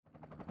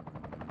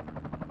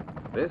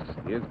This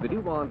is the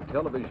New On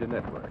Television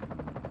Network.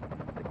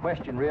 The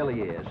question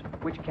really is,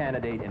 which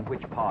candidate and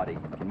which party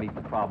can meet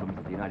the problems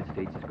that the United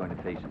States is going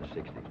to face in the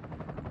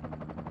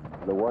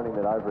 60s? The warning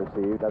that I've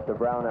received that the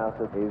brown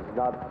acid is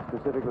not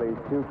specifically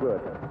too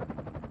good.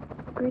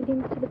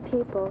 Greetings to the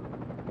people.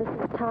 This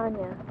is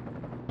Tanya.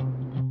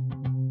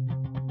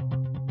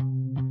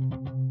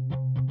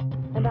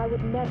 And I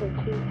would never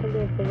choose to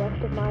live the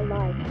rest of my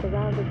life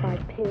surrounded by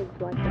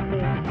pigs like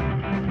this.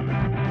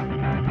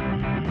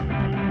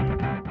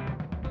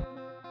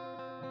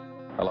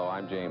 Hello,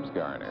 I'm James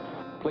Garner.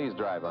 Please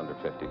drive under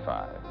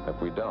 55.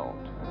 If we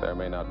don't, there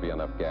may not be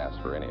enough gas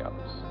for any of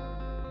us.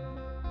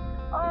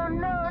 Oh,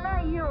 no,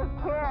 not you,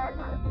 kid.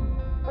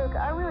 Look,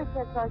 I really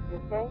can't talk to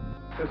you, okay?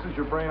 This is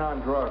your brain on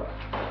drugs.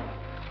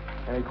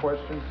 Any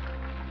questions?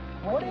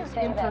 What is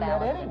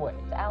internet anyway?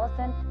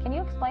 Allison, can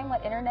you explain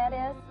what internet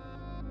is?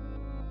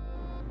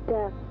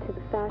 Death to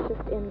the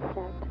fascist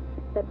insect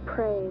that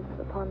preys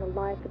upon the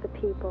life of the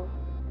people.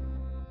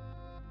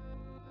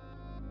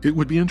 It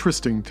would be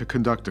interesting to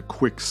conduct a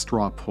quick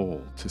straw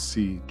poll to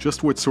see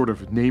just what sort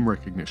of name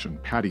recognition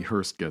Patty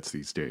Hearst gets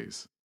these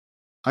days.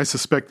 I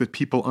suspect that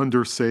people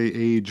under, say,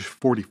 age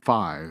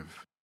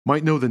 45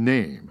 might know the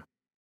name,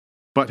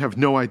 but have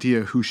no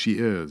idea who she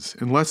is,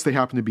 unless they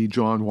happen to be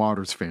John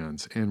Waters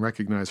fans and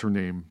recognize her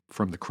name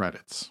from the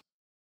credits.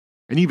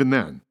 And even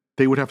then,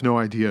 they would have no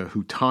idea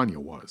who Tanya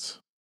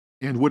was,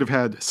 and would have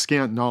had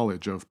scant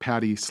knowledge of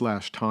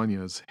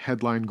Patty/Tanya's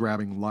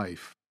headline-grabbing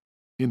life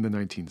in the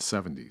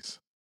 1970s.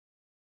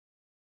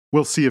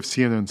 We'll see if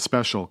CNN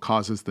Special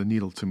causes the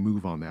needle to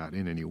move on that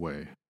in any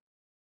way.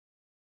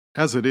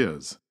 As it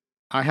is,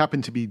 I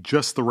happen to be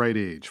just the right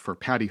age for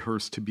Patty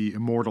Hearst to be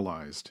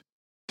immortalized,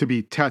 to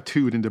be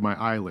tattooed into my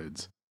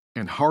eyelids,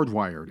 and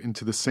hardwired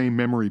into the same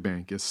memory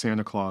bank as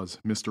Santa Claus,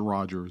 Mr.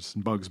 Rogers,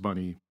 Bugs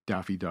Bunny,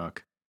 Daffy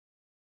Duck.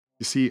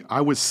 You see,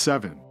 I was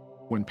 7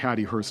 when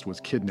Patty Hearst was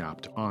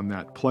kidnapped on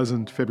that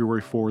pleasant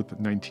February 4th,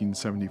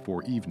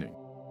 1974 evening.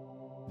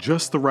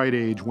 Just the right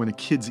age when a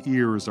kid's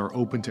ears are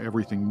open to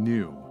everything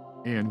new,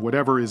 and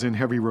whatever is in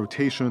heavy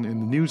rotation in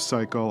the news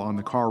cycle on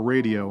the car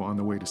radio on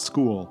the way to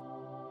school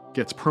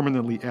gets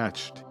permanently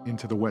etched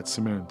into the wet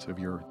cement of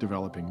your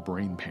developing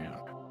brain pan.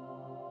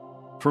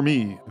 For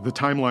me, the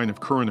timeline of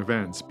current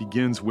events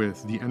begins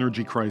with the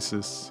energy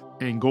crisis,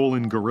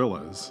 Angolan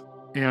guerrillas,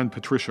 and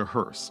Patricia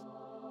Hearst,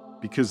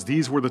 because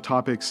these were the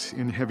topics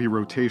in heavy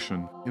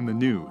rotation in the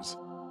news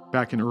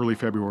back in early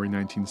February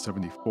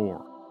 1974,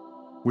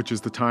 which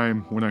is the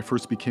time when I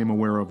first became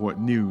aware of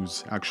what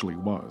news actually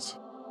was.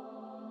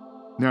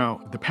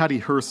 Now, the Patty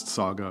Hearst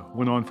saga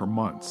went on for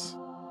months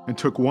and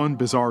took one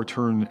bizarre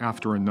turn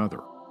after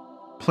another,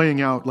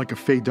 playing out like a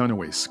Faye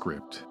Dunaway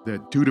script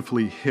that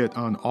dutifully hit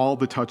on all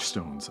the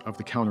touchstones of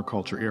the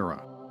counterculture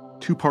era.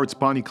 2 parts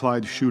Bonnie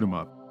Clyde shoot 'em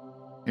up,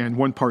 and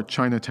 1 part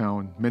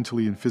Chinatown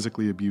mentally and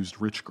physically abused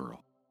rich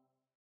girl.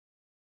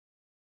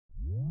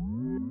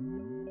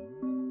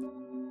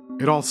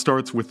 It all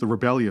starts with the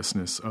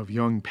rebelliousness of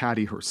young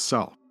Patty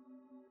herself.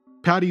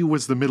 Patty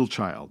was the middle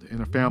child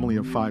in a family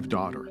of 5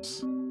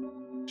 daughters.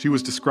 She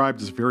was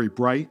described as very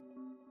bright,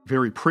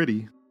 very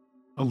pretty,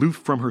 aloof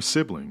from her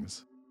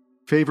siblings,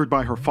 favored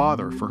by her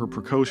father for her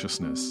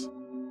precociousness,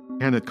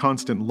 and at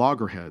constant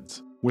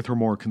loggerheads with her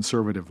more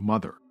conservative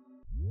mother.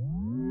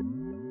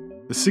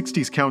 The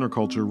 60s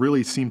counterculture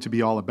really seemed to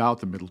be all about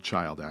the middle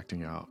child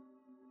acting out.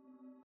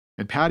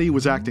 And Patty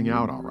was acting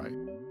out all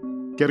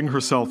right, getting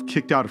herself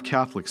kicked out of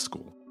Catholic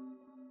school,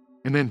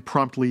 and then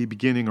promptly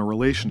beginning a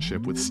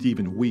relationship with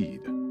Stephen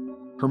Weed,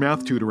 her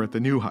math tutor at the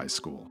new high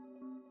school,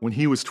 when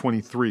he was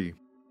 23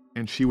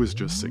 and she was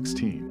just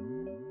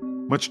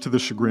 16. Much to the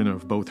chagrin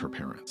of both her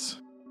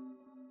parents.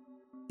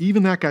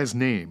 Even that guy's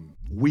name,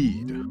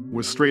 Weed,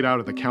 was straight out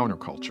of the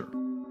counterculture.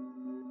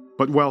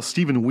 But while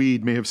Stephen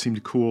Weed may have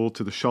seemed cool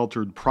to the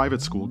sheltered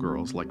private school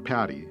girls like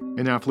Patty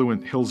in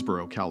affluent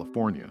Hillsborough,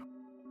 California,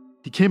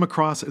 he came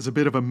across as a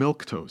bit of a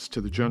milquetoast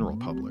to the general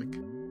public,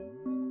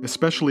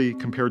 especially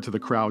compared to the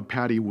crowd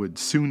Patty would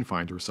soon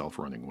find herself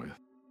running with.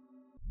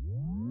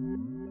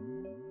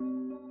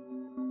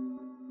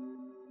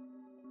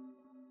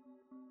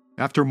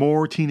 After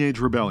more teenage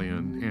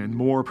rebellion and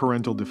more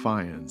parental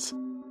defiance,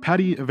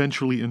 Patty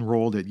eventually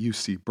enrolled at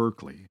UC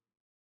Berkeley,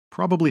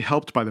 probably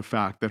helped by the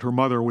fact that her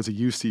mother was a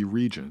UC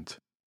regent,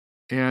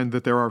 and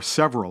that there are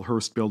several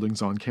Hearst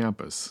buildings on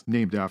campus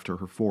named after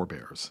her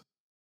forebears.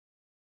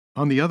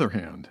 On the other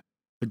hand,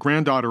 the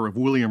granddaughter of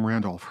William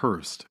Randolph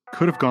Hearst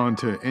could have gone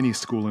to any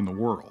school in the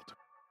world,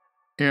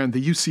 and the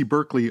UC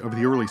Berkeley of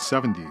the early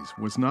 70s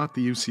was not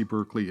the UC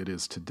Berkeley it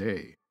is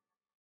today.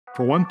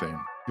 For one thing,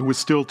 it was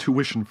still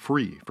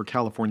tuition-free for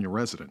California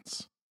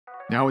residents.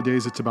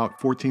 Nowadays, it's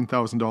about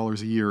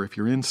 $14,000 a year if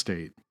you're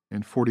in-state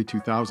and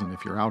 $42,000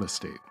 if you're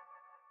out-of-state.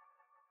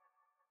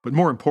 But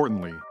more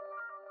importantly,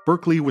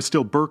 Berkeley was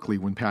still Berkeley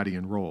when Patty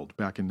enrolled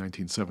back in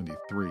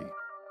 1973.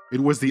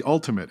 It was the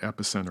ultimate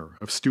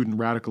epicenter of student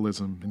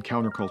radicalism and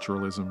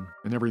counterculturalism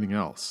and everything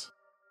else.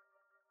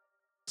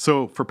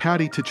 So for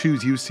Patty to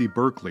choose UC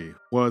Berkeley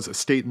was a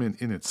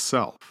statement in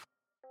itself.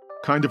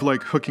 Kind of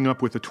like hooking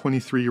up with a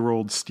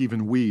 23-year-old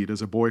Stephen Weed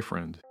as a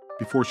boyfriend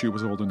before she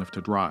was old enough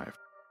to drive.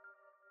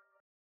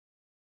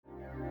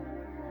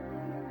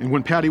 And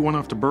when Patty went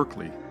off to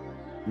Berkeley,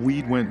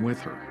 Weed went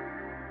with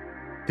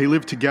her. They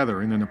lived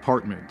together in an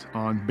apartment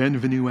on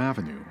Benvenue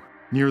Avenue,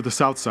 near the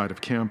south side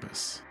of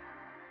campus.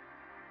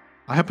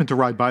 I happened to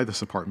ride by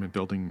this apartment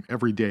building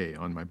every day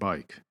on my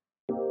bike.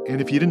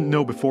 And if you didn't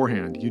know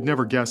beforehand, you'd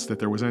never guess that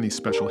there was any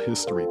special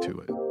history to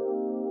it.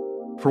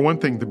 For one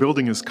thing, the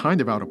building is kind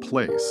of out of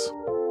place.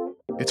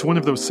 It's one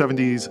of those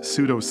 70s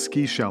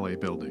pseudo-ski chalet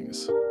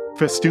buildings,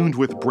 festooned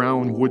with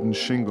brown wooden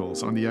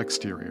shingles on the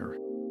exterior,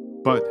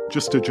 but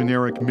just a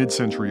generic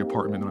mid-century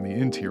apartment on the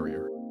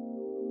interior.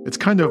 It's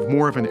kind of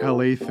more of an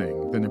LA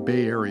thing than a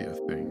Bay Area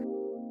thing,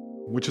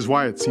 which is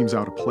why it seems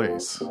out of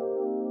place.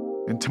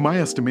 And to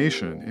my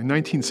estimation, in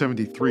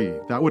 1973,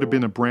 that would have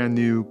been a brand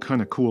new,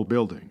 kind of cool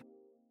building,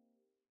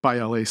 by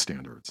LA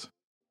standards.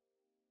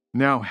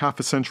 Now,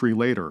 half a century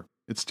later,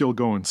 it's still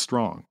going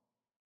strong.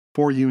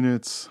 4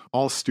 units,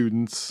 all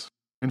students,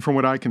 and from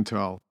what I can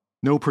tell,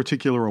 no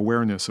particular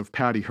awareness of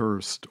Patty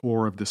Hearst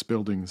or of this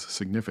building's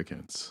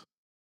significance.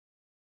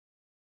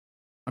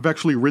 I've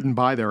actually ridden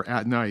by there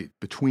at night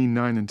between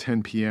 9 and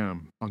 10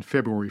 p.m. on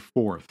February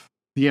 4th,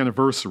 the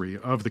anniversary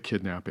of the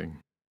kidnapping,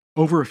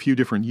 over a few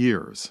different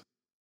years,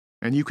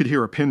 and you could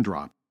hear a pin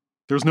drop.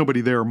 There's nobody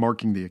there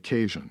marking the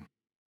occasion.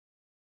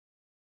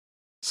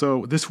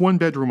 So this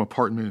one-bedroom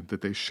apartment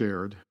that they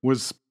shared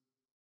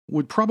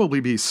would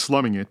probably be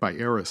slumming it by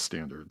era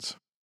standards.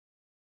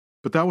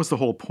 But that was the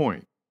whole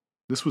point.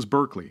 This was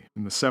Berkeley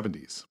in the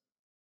 70s.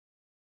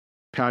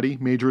 Patty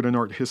majored in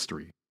art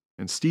history,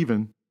 and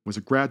Stephen was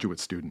a graduate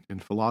student in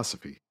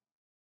philosophy.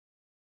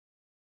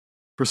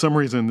 For some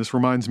reason, this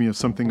reminds me of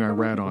something I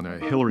read on a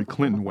Hillary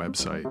Clinton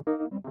website,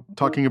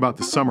 talking about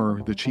the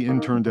summer that she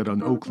interned at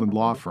an Oakland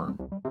law firm,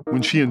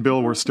 when she and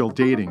Bill were still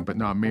dating but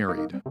not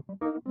married.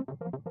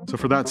 So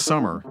for that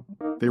summer,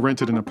 they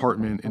rented an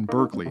apartment in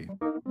Berkeley,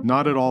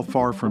 not at all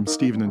far from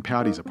Stephen and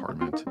Patty's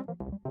apartment.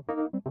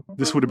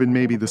 This would have been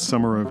maybe the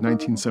summer of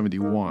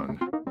 1971,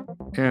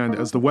 and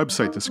as the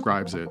website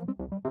describes it,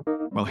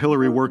 while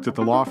Hillary worked at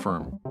the law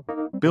firm,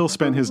 Bill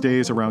spent his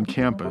days around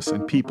campus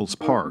and People's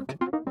Park,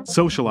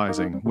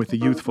 socializing with the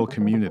youthful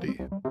community.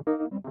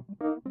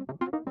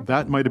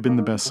 That might have been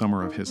the best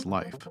summer of his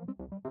life.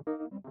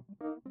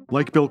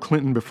 Like Bill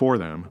Clinton before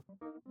them,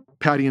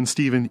 Patty and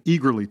Stephen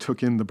eagerly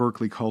took in the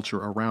Berkeley culture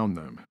around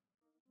them,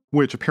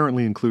 which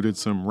apparently included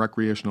some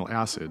recreational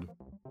acid,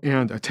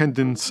 and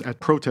attendance at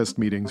protest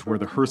meetings where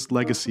the Hearst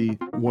legacy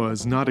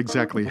was not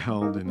exactly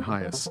held in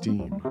high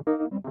esteem.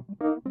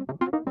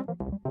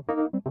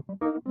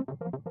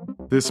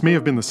 This may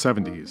have been the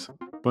 70s,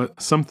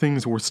 but some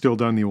things were still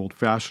done the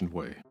old-fashioned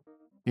way,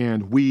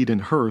 and Weed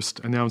and Hearst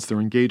announced their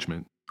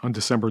engagement on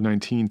December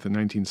 19th,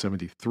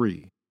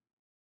 1973.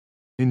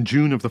 In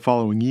June of the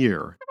following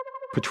year,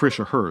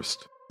 Patricia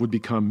Hearst would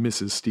become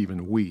Mrs.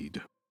 Stephen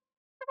Weed.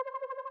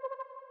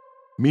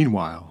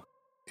 Meanwhile,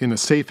 in a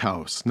safe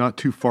house not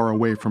too far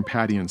away from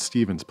Patty and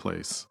Stephen's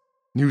place,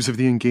 news of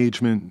the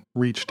engagement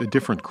reached a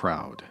different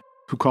crowd,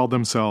 who called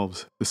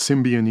themselves the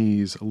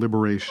Symbionese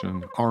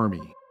Liberation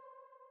Army,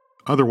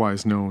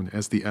 otherwise known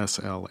as the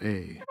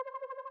SLA.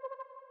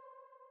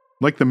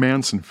 Like the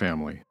Manson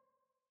family,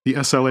 the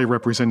SLA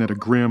represented a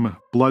grim,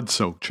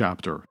 blood-soaked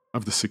chapter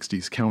of the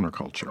 60s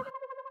counterculture.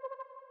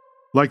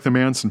 Like the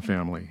Manson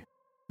family,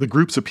 the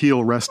group's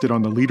appeal rested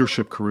on the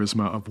leadership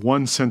charisma of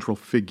one central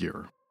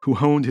figure who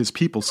honed his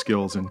people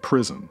skills in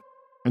prison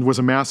and was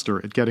a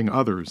master at getting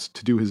others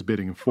to do his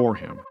bidding for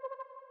him.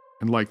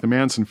 And like the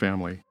Manson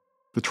family,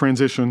 the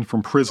transition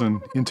from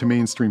prison into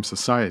mainstream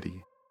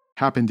society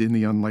happened in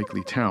the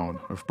unlikely town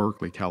of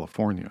Berkeley,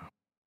 California.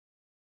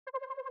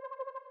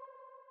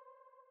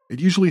 It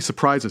usually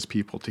surprises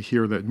people to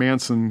hear that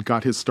Manson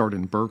got his start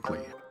in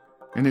Berkeley,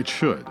 and it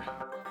should.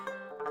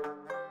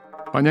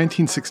 By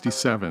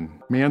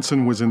 1967,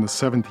 Manson was in the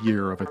 7th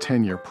year of a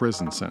 10-year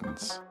prison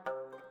sentence.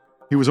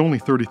 He was only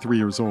 33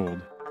 years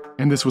old,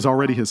 and this was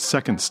already his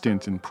second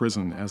stint in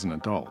prison as an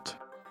adult.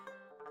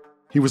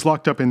 He was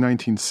locked up in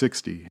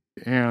 1960,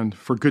 and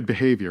for good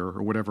behavior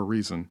or whatever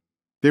reason,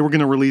 they were going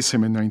to release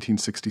him in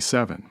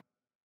 1967,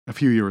 a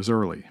few years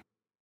early.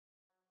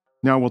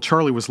 Now, while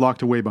Charlie was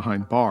locked away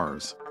behind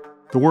bars,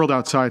 the world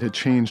outside had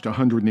changed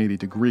 180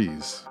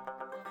 degrees.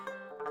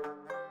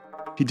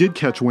 He did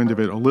catch wind of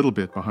it a little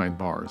bit behind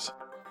bars.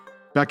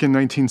 Back in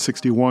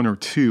 1961 or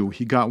 2,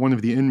 he got one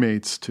of the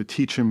inmates to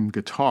teach him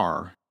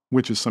guitar,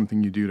 which is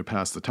something you do to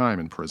pass the time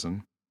in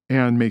prison,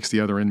 and makes the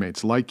other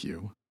inmates like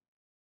you.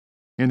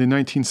 And in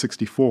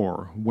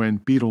 1964, when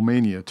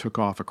Beatlemania took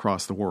off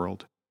across the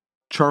world,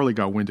 Charlie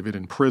got wind of it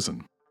in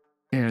prison,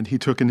 and he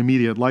took an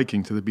immediate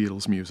liking to the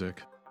Beatles'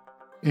 music.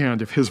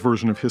 And if his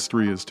version of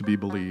history is to be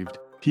believed,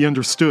 he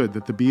understood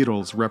that the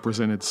Beatles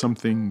represented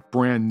something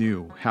brand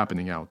new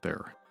happening out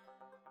there.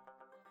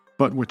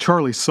 But what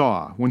Charlie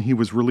saw when he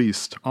was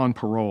released on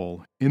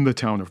parole in the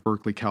town of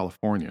Berkeley,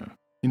 California,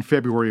 in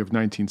February of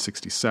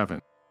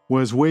 1967,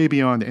 was way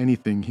beyond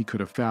anything he could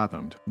have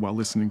fathomed while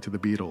listening to the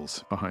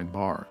Beatles behind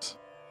bars.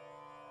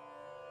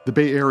 the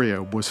Bay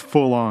Area was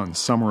full-on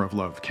Summer of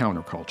Love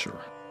counterculture.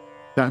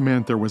 That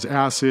meant there was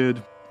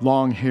acid,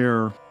 long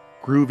hair,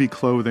 groovy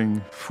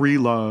clothing, free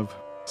love,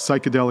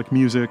 psychedelic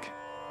music,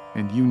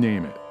 and you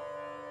name it.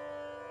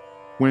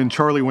 When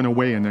Charlie went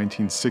away in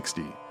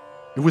 1960,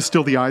 it was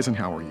still the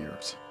Eisenhower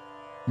years.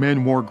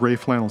 Men wore gray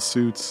flannel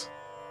suits,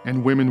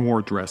 and women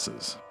wore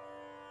dresses.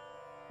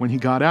 When he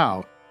got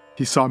out,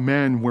 he saw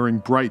men wearing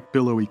bright,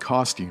 billowy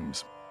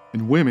costumes,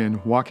 and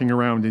women walking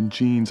around in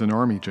jeans and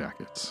army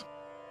jackets.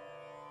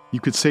 You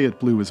could say it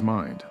blew his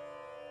mind.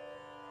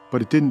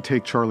 But it didn't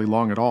take Charlie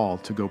long at all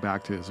to go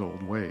back to his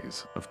old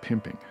ways of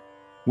pimping,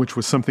 which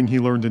was something he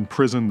learned in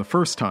prison the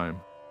first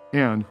time,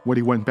 and what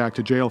he went back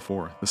to jail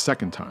for the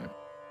second time.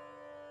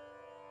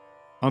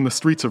 On the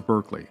streets of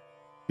Berkeley,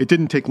 it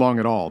didn't take long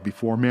at all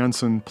before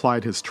Manson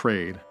plied his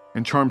trade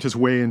and charmed his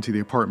way into the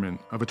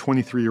apartment of a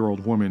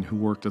 23-year-old woman who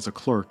worked as a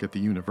clerk at the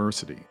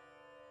university.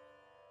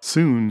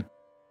 Soon,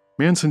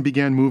 Manson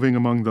began moving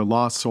among the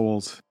lost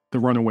souls, the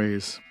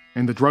runaways,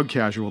 and the drug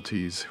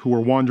casualties who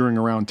were wandering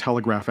around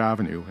Telegraph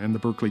Avenue and the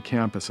Berkeley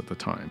campus at the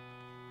time,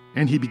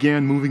 and he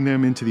began moving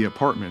them into the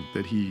apartment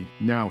that he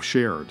now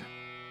shared.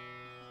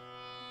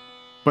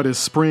 But as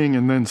spring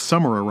and then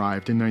summer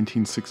arrived in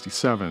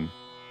 1967,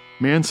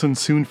 Manson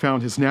soon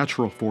found his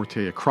natural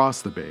forte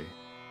across the Bay,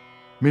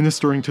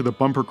 ministering to the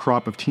bumper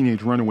crop of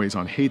teenage runaways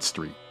on Haight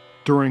Street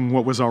during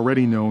what was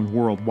already known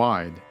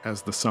worldwide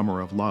as the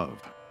Summer of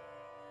Love.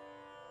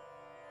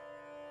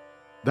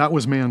 That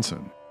was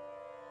Manson.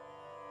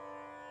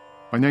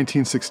 By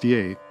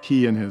 1968,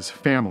 he and his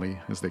family,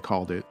 as they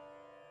called it,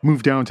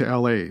 moved down to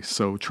LA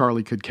so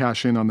Charlie could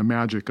cash in on the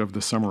magic of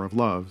the Summer of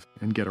Love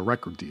and get a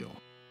record deal.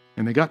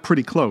 And they got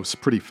pretty close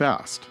pretty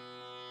fast.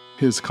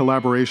 His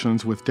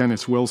collaborations with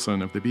Dennis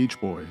Wilson of the Beach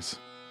Boys,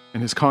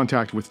 and his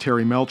contact with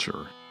Terry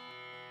Melcher,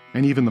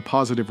 and even the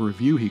positive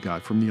review he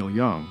got from Neil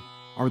Young,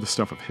 are the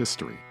stuff of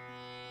history.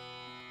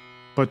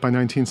 But by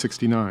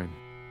 1969,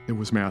 it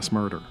was mass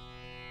murder.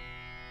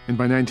 And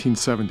by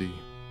 1970,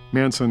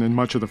 Manson and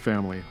much of the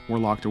family were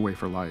locked away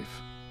for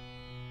life.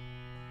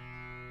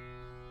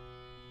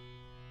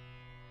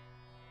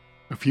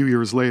 A few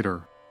years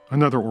later,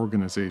 another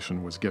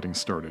organization was getting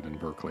started in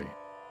Berkeley.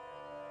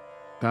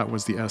 That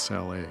was the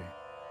SLA.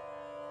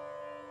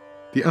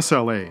 The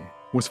SLA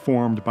was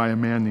formed by a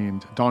man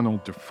named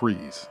Donald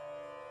DeFreeze,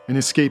 an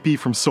escapee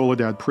from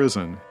Soledad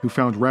Prison who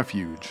found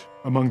refuge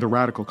among the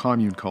radical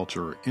commune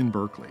culture in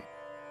Berkeley.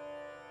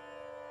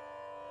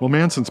 Well,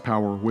 Manson's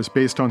power was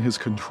based on his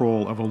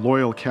control of a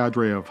loyal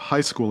cadre of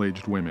high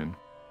school-aged women,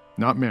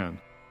 not men,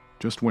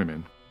 just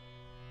women.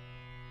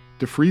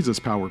 DeFreeze's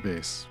power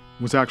base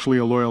was actually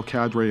a loyal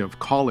cadre of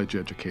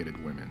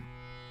college-educated women.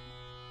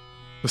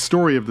 The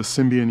story of the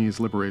Symbionese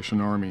Liberation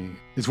Army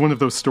is one of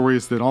those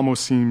stories that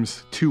almost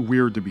seems too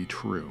weird to be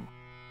true.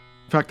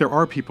 In fact, there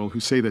are people who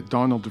say that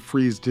Donald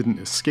DeFreeze didn't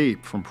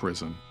escape from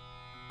prison,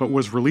 but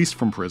was released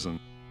from prison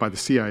by the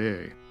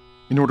CIA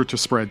in order to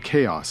spread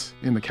chaos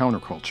in the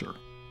counterculture.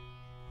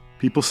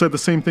 People said the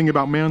same thing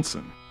about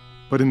Manson,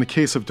 but in the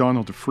case of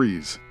Donald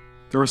DeFreeze,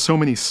 there are so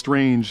many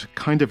strange,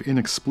 kind of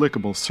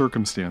inexplicable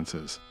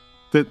circumstances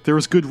that there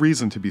is good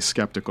reason to be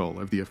skeptical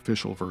of the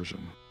official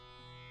version.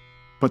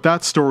 But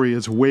that story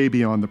is way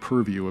beyond the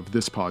purview of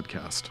this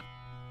podcast.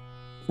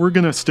 We're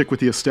going to stick with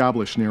the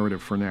established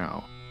narrative for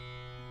now,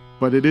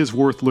 but it is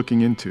worth looking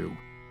into,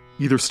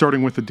 either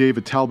starting with the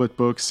David Talbot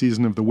book,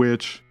 Season of the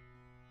Witch,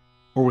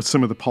 or with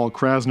some of the Paul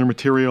Krasner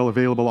material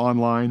available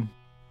online,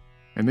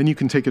 and then you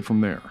can take it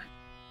from there.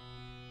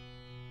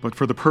 But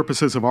for the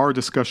purposes of our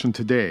discussion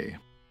today,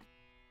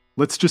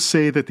 let's just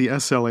say that the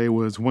SLA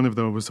was one of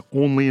those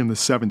only in the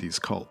 70s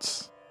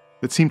cults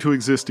that seemed to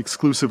exist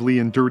exclusively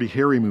in Dirty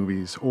Harry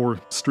movies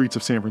or Streets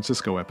of San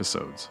Francisco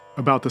episodes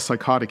about the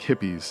psychotic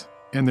hippies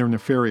and their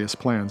nefarious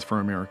plans for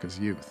America's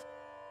youth.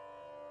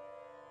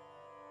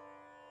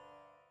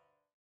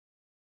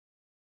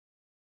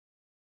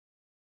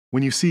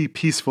 When you see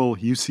peaceful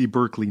UC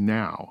Berkeley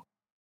now,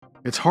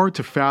 it's hard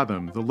to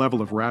fathom the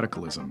level of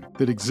radicalism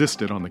that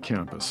existed on the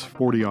campus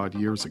 40-odd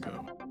years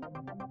ago.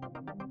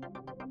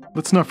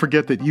 Let's not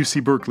forget that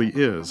UC Berkeley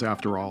is,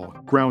 after all,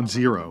 ground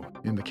zero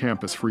in the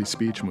campus free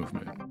speech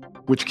movement,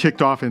 which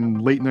kicked off in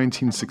late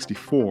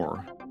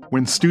 1964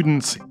 when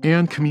students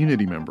and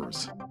community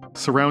members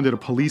surrounded a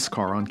police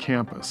car on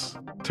campus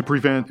to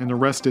prevent an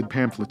arrested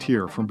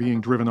pamphleteer from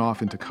being driven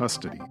off into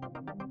custody.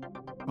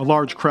 A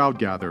large crowd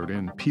gathered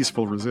in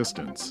peaceful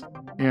resistance,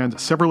 and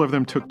several of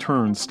them took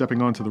turns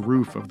stepping onto the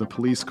roof of the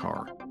police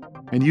car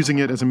and using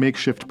it as a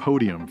makeshift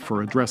podium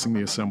for addressing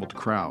the assembled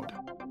crowd.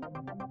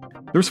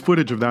 There's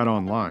footage of that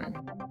online.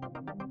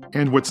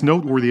 And what's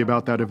noteworthy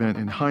about that event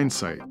in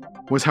hindsight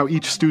was how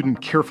each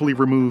student carefully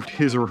removed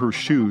his or her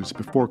shoes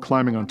before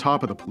climbing on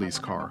top of the police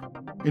car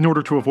in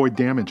order to avoid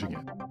damaging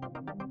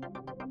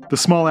it. The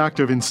small act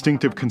of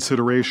instinctive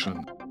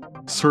consideration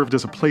served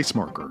as a place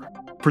marker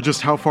for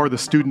just how far the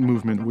student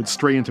movement would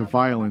stray into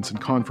violence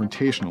and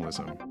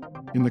confrontationalism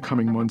in the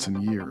coming months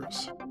and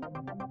years.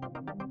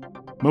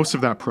 Most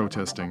of that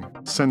protesting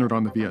centered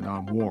on the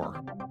Vietnam War,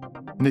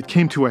 and it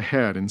came to a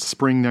head in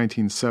spring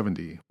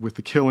 1970 with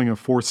the killing of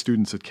 4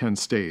 students at Kent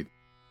State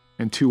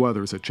and 2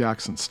 others at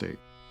Jackson State.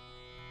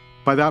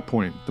 By that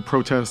point, the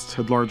protests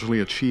had largely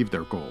achieved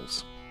their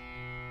goals.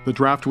 The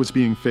draft was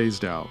being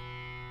phased out.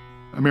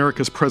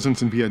 America's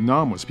presence in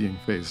Vietnam was being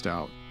phased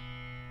out.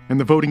 And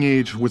the voting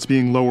age was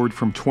being lowered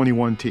from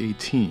 21 to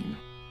 18.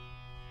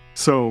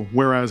 So,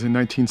 whereas in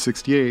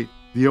 1968,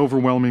 the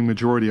overwhelming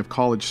majority of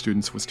college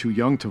students was too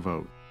young to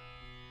vote,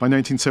 by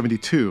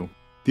 1972,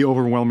 the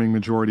overwhelming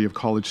majority of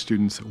college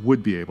students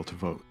would be able to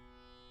vote.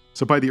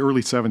 So by the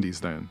early 70s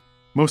then,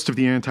 most of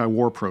the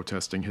anti-war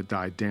protesting had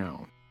died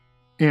down.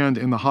 And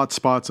in the hot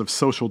spots of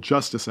social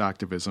justice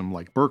activism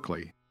like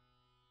Berkeley,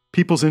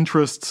 people's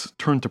interests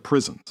turned to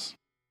prisons.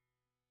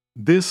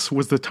 This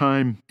was the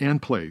time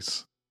and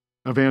place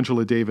of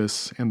Angela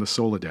Davis and the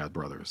Soledad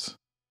brothers.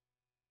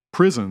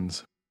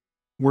 Prisons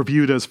were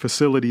viewed as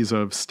facilities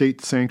of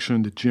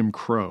state-sanctioned Jim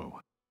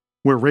Crow,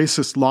 where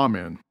racist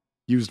lawmen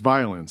used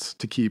violence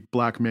to keep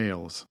black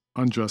males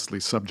unjustly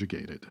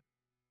subjugated.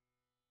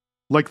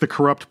 Like the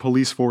corrupt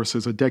police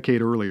forces a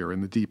decade earlier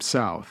in the Deep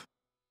South,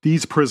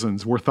 these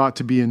prisons were thought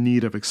to be in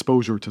need of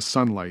exposure to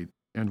sunlight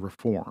and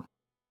reform.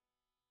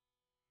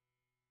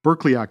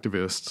 Berkeley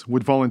activists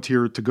would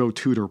volunteer to go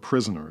tutor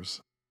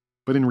prisoners,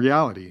 but in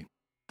reality,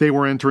 they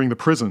were entering the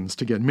prisons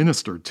to get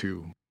ministered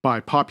to by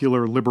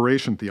popular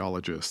liberation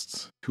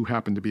theologists who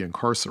happened to be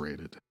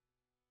incarcerated.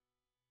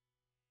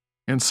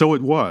 And so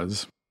it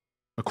was,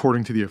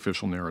 according to the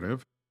official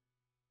narrative,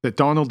 that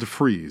Donald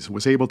DeFreeze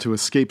was able to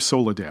escape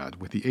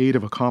Soledad with the aid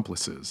of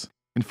accomplices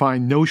and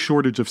find no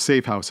shortage of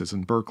safe houses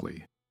in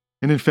Berkeley,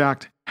 and in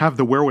fact have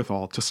the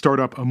wherewithal to start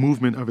up a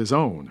movement of his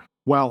own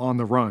while on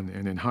the run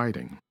and in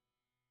hiding.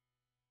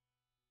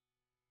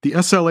 The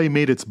SLA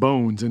made its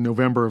bones in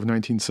November of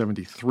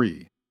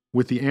 1973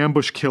 with the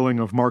ambush killing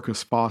of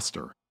Marcus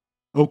Foster,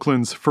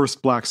 Oakland's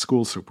first black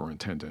school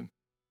superintendent.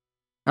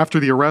 After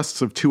the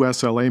arrests of 2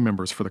 SLA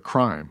members for the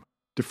crime,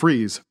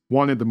 DeFreeze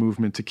wanted the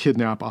movement to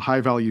kidnap a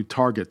high-valued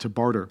target to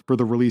barter for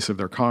the release of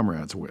their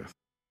comrades with.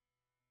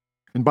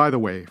 And by the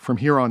way, from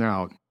here on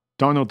out,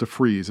 Donald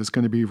DeFreeze is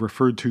going to be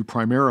referred to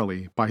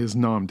primarily by his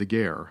nom de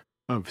guerre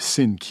of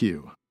Sin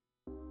Q.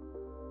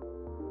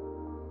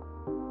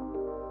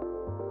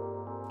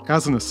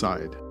 As an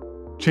aside,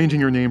 changing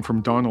your name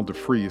from Donald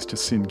DeFreeze to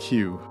Sin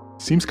Q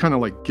seems kind of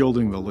like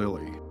gilding the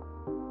lily.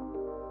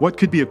 What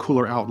could be a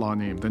cooler outlaw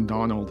name than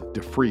Donald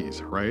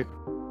DeFreeze, right?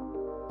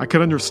 I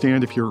could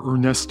understand if you're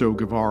Ernesto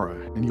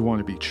Guevara and you want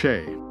to be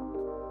Che,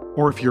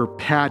 or if you're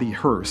Patty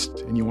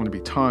Hearst and you want to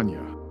be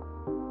Tanya.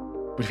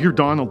 But if you're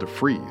Donald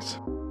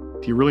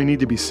DeFreeze, do you really need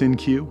to be Sin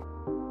Q?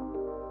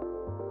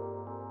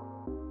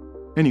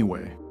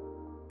 Anyway,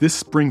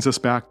 this brings us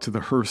back to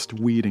the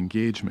Hearst-Weed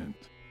engagement.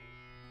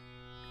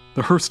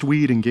 The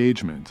Hearst-Weed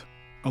engagement,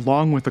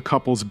 along with the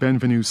couple's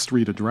Benvenue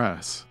Street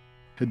address,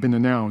 had been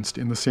announced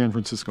in the San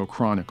Francisco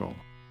Chronicle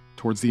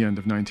towards the end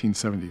of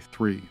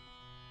 1973.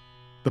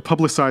 The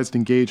publicized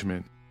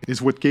engagement is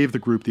what gave the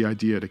group the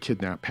idea to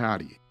kidnap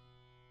Patty.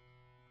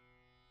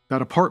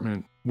 That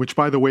apartment, which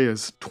by the way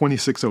is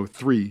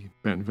 2603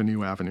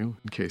 Benvenue Avenue,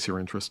 in case you're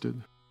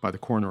interested, by the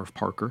corner of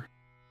Parker,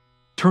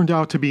 turned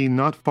out to be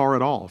not far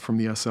at all from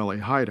the SLA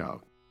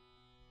hideout.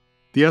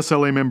 The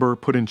SLA member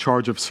put in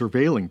charge of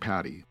surveilling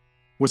Patty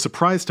was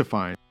surprised to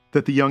find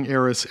that the young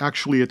heiress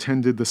actually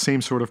attended the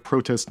same sort of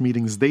protest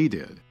meetings they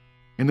did,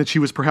 and that she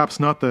was perhaps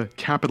not the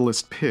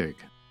capitalist pig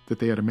that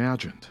they had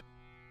imagined.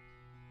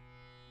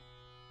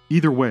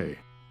 Either way,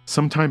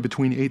 sometime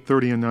between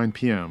 8:30 and 9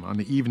 p.m. on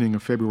the evening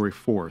of February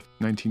 4th,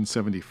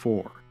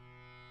 1974,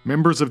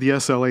 members of the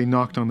SLA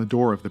knocked on the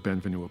door of the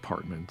Benvenue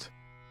apartment,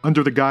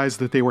 under the guise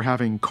that they were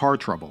having car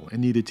trouble and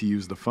needed to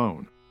use the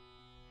phone.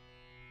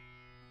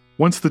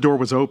 Once the door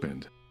was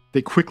opened,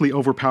 they quickly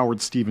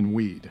overpowered Stephen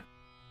Weed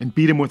and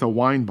beat him with a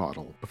wine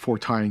bottle before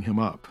tying him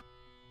up,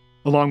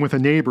 along with a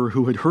neighbor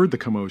who had heard the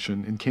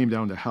commotion and came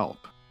down to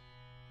help.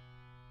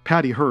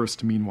 Patty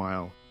Hearst,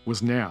 meanwhile,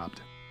 was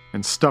nabbed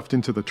and stuffed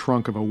into the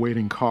trunk of a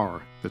waiting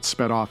car that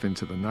sped off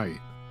into the night.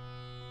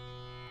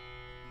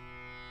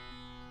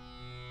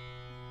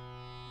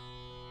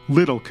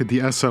 Little could the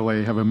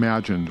SLA have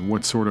imagined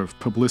what sort of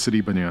publicity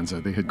bonanza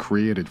they had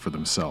created for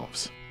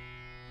themselves.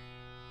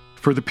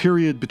 For the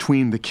period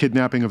between the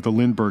kidnapping of the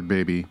Lindbergh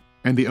baby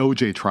and the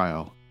OJ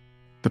trial,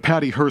 the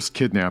Patty Hearst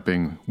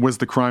kidnapping was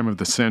the crime of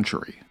the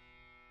century.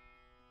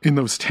 In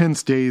those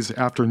tense days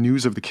after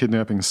news of the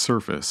kidnapping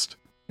surfaced,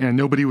 and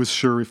nobody was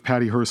sure if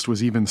Patty Hearst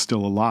was even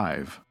still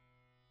alive,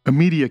 a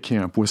media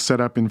camp was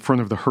set up in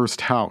front of the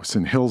Hearst house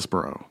in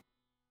Hillsborough.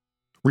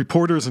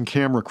 Reporters and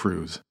camera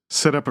crews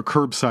set up a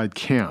curbside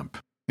camp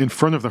in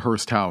front of the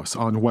Hearst house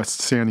on West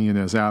Santa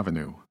Ynez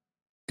Avenue,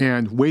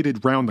 and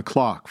waited round the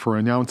clock for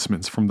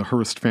announcements from the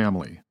Hearst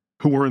family,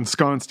 who were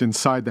ensconced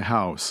inside the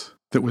house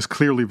that was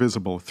clearly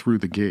visible through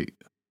the gate.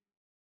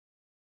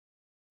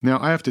 Now,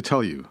 I have to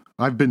tell you,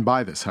 I've been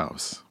by this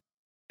house,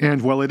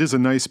 and while it is a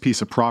nice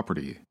piece of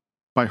property,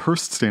 by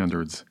Hearst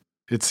standards,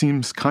 it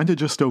seems kinda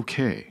just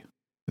okay.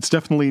 It's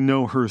definitely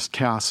no Hearst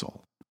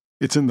castle.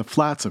 It's in the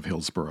flats of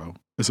Hillsborough,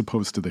 as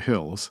opposed to the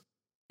hills,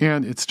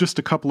 And it's just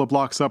a couple of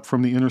blocks up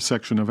from the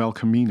intersection of El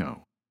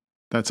Camino.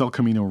 That's El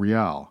Camino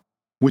Real,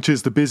 which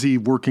is the busy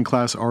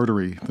working-class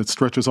artery that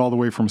stretches all the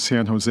way from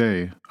San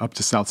Jose up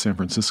to South San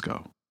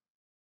Francisco.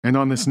 And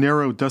on this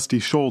narrow, dusty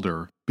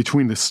shoulder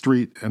between the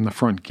street and the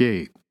front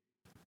gate,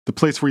 the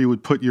place where you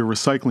would put your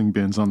recycling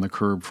bins on the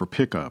curb for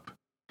pickup,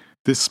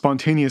 this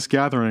spontaneous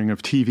gathering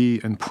of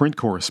TV and print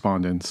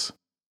correspondents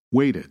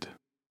waited.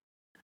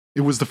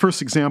 It was the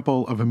first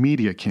example of a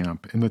media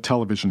camp in the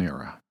television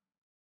era.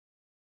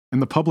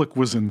 And the public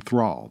was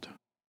enthralled.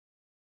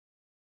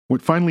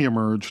 What finally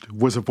emerged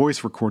was a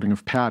voice recording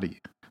of Patty,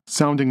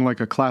 sounding like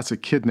a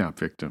classic kidnap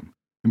victim,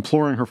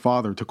 imploring her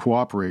father to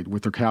cooperate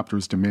with her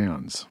captor's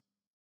demands.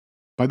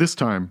 By this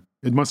time,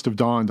 it must have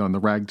dawned on the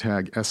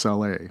ragtag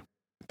SLA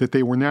that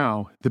they were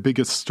now the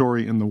biggest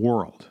story in the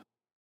world,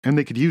 and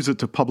they could use it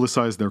to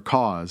publicize their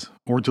cause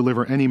or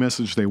deliver any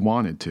message they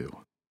wanted to.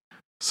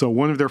 So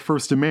one of their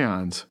first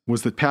demands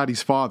was that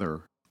Patty's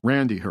father,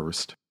 Randy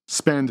Hearst,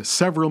 spend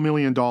several $1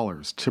 million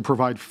to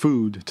provide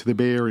food to the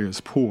Bay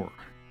Area's poor,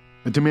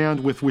 a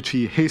demand with which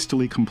he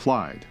hastily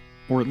complied,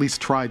 or at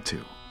least tried to.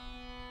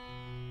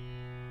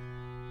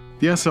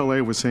 The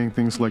SLA was saying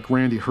things like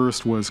Randy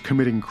Hearst was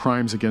committing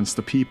crimes against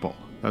the people,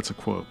 that's a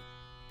quote,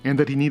 and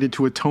that he needed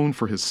to atone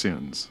for his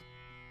sins.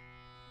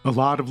 A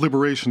lot of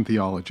liberation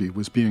theology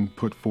was being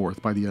put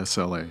forth by the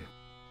SLA.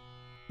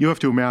 You have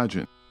to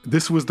imagine,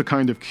 this was the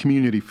kind of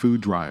community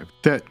food drive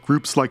that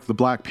groups like the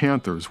Black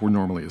Panthers were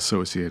normally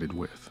associated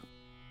with.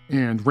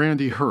 And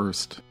Randy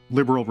Hearst,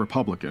 liberal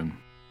Republican,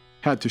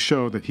 had to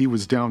show that he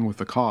was down with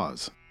the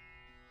cause.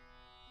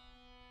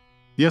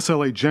 The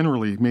SLA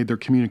generally made their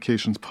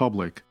communications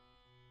public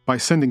by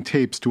sending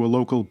tapes to a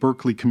local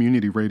Berkeley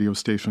community radio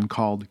station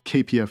called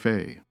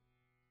KPFA,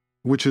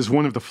 which is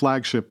one of the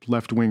flagship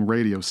left-wing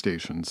radio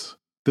stations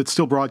that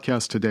still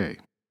broadcasts today.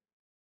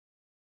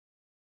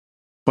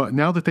 But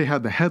now that they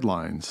had the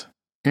headlines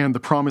and the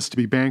promise to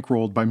be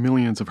bankrolled by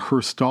millions of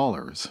Hearst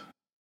dollars,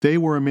 they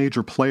were a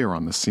major player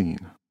on the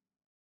scene.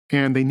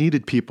 And they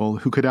needed people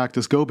who could act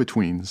as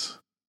go-betweens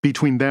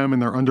between them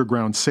and their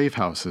underground safe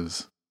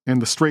houses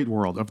and the straight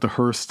world of the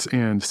Hearsts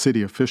and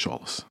city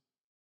officials.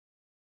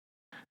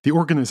 The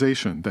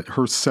organization that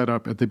Hearst set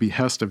up at the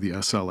behest of the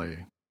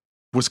SLA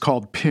was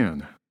called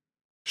PIN,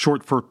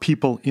 short for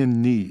People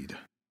in Need.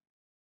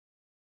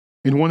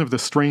 In one of the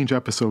strange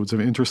episodes of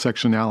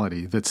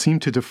intersectionality that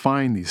seemed to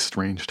define these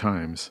strange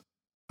times,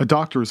 a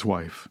doctor's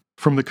wife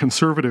from the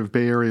conservative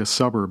Bay Area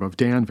suburb of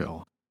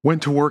Danville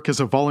went to work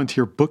as a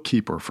volunteer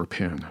bookkeeper for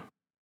PIN.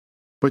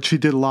 But she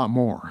did a lot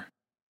more.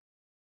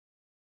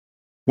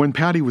 When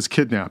Patty was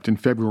kidnapped in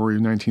February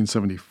of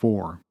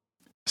 1974,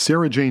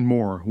 Sarah Jane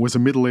Moore was a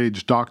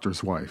middle-aged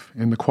doctor's wife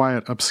in the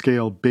quiet,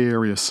 upscale Bay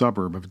Area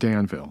suburb of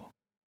Danville.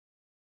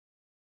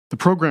 The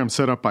program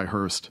set up by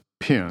Hearst,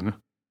 PIN,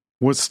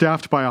 was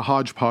staffed by a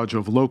hodgepodge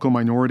of local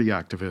minority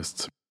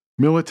activists,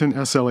 militant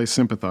SLA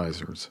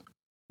sympathizers,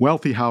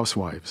 wealthy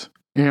housewives,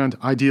 and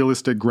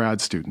idealistic grad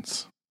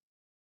students.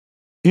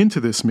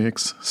 Into this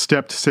mix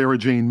stepped Sarah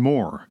Jane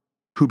Moore,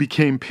 who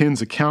became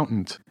PIN's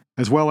accountant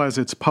as well as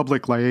its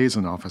public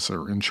liaison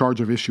officer in charge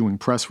of issuing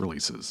press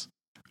releases,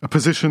 a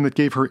position that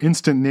gave her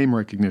instant name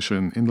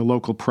recognition in the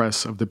local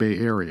press of the Bay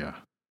Area.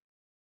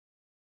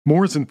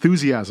 Moore's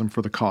enthusiasm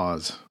for the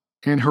cause,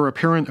 and her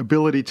apparent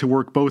ability to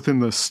work both in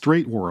the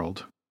straight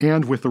world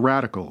and with the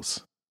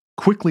radicals,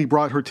 quickly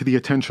brought her to the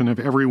attention of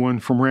everyone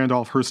from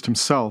Randolph Hearst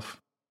himself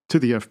to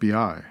the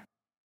FBI.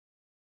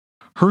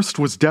 Hearst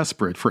was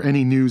desperate for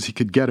any news he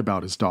could get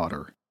about his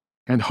daughter,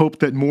 and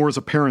hoped that Moore's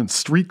apparent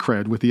street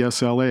cred with the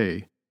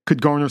SLA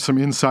could garner some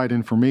inside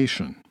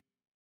information.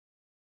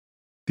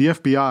 The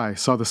FBI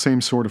saw the same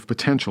sort of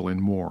potential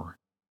in Moore,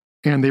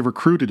 and they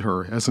recruited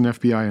her as an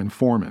FBI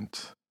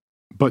informant.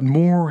 But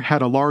Moore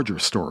had a larger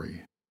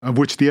story, of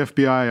which the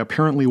FBI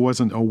apparently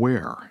wasn't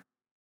aware.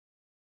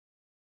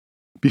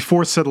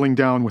 Before settling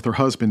down with her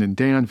husband in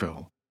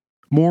Danville,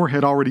 Moore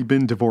had already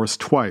been divorced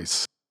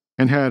twice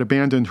and had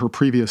abandoned her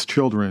previous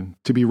children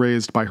to be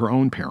raised by her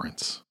own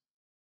parents.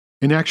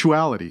 In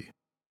actuality,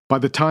 by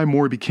the time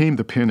Moore became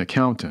the PIN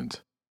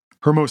accountant,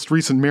 her most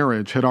recent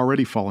marriage had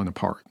already fallen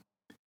apart,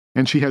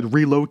 and she had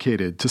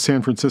relocated to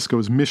San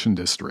Francisco's Mission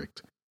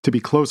District to be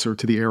closer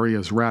to the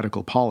area's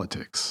radical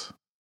politics.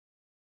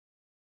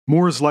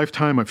 Moore's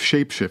lifetime of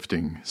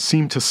shape-shifting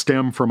seemed to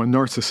stem from a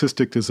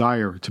narcissistic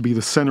desire to be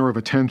the center of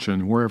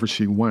attention wherever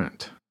she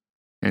went,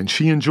 and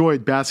she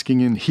enjoyed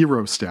basking in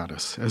hero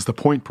status as the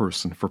point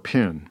person for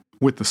PIN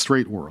with the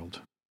straight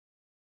world.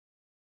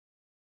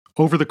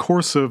 Over the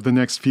course of the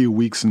next few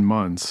weeks and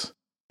months,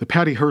 the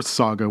Patty Hearst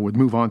saga would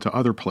move on to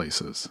other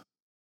places.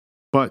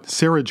 But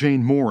Sarah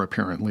Jane Moore,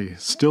 apparently,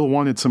 still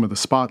wanted some of the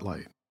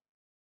spotlight.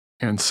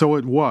 And so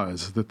it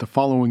was that the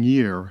following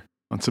year,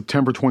 on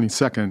September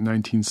 22,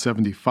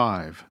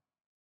 1975,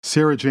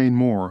 Sarah Jane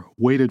Moore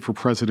waited for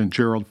President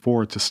Gerald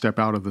Ford to step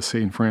out of the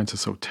St.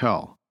 Francis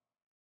Hotel.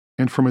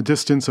 And from a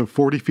distance of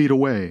 40 feet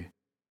away,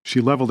 she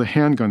leveled a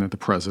handgun at the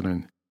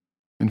president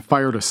and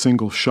fired a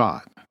single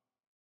shot,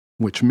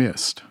 which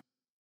missed.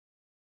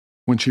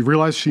 When she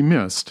realized she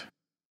missed,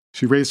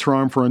 She raised her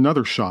arm for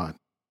another shot,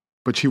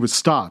 but she was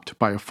stopped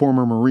by a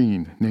former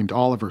Marine named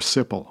Oliver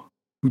Sipple,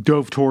 who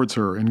dove towards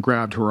her and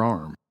grabbed her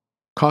arm,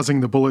 causing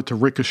the bullet to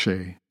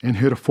ricochet and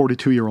hit a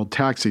 42-year-old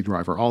taxi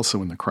driver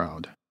also in the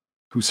crowd,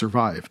 who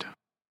survived.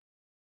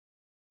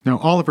 Now,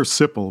 Oliver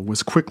Sipple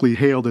was quickly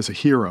hailed as a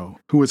hero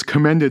who was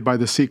commended by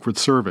the Secret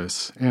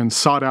Service and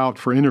sought out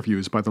for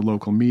interviews by the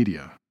local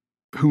media,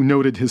 who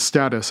noted his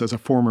status as a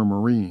former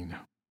Marine,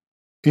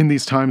 in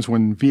these times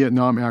when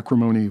Vietnam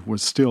acrimony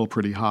was still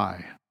pretty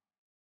high.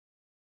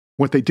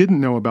 What they didn't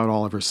know about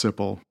Oliver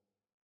Sipple,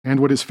 and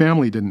what his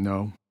family didn't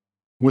know,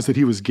 was that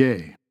he was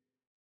gay.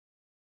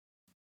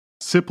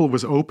 Sipple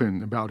was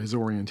open about his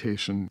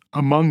orientation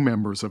among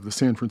members of the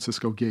San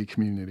Francisco gay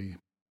community,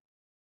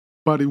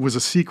 but it was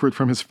a secret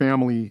from his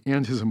family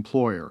and his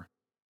employer,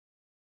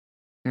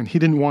 and he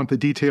didn't want the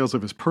details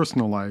of his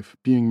personal life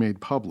being made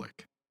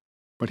public.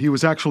 But he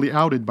was actually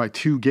outed by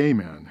two gay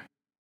men.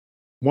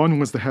 One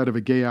was the head of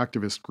a gay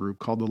activist group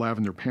called the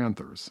Lavender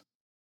Panthers,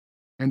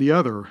 and the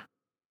other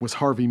was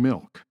Harvey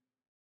Milk,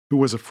 who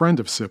was a friend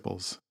of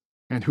Sipple's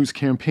and whose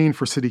campaign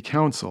for city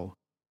council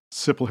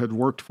Sipple had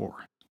worked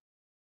for.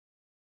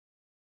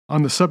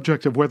 On the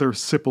subject of whether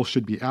Sipple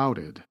should be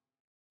outed,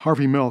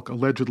 Harvey Milk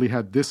allegedly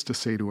had this to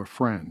say to a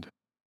friend: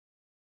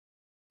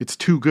 "It's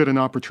too good an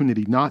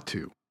opportunity not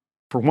to.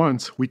 For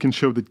once, we can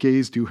show that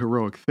gays do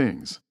heroic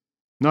things,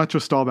 not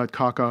just all that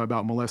caca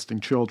about molesting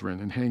children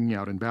and hanging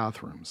out in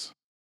bathrooms."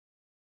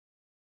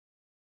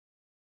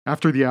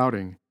 After the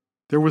outing,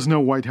 there was no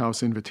White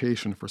House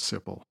invitation for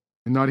Sipple,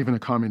 and not even a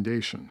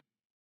commendation.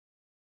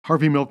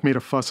 Harvey Milk made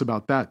a fuss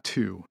about that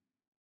too,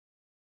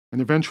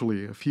 and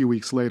eventually, a few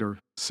weeks later,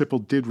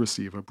 Sipple did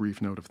receive a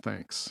brief note of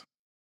thanks.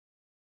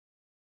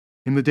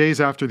 In the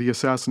days after the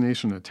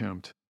assassination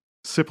attempt,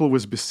 Sipple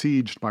was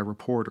besieged by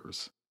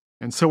reporters,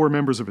 and so were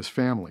members of his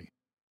family,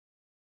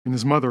 and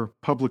his mother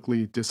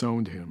publicly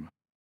disowned him.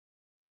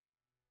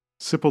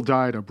 Sipple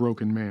died a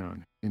broken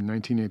man in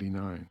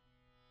 1989,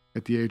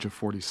 at the age of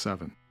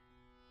 47.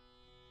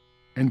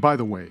 And by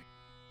the way,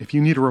 if you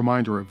need a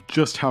reminder of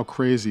just how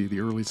crazy the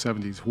early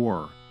 70s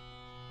were,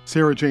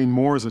 Sarah Jane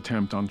Moore's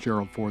attempt on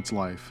Gerald Ford's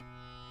life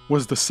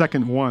was the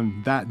second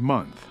one that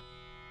month.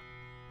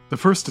 The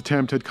first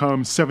attempt had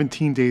come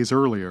 17 days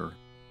earlier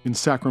in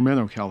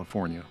Sacramento,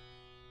 California,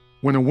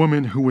 when a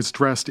woman who was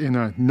dressed in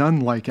a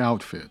nun-like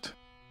outfit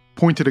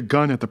pointed a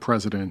gun at the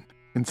president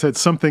and said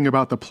something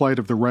about the plight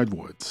of the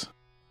Redwoods.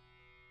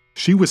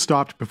 She was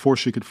stopped before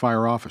she could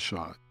fire off a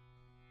shot.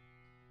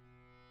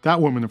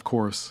 That woman, of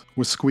course,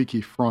 was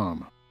Squeaky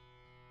Fromm,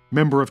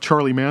 member of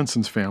Charlie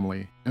Manson's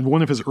family and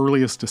one of his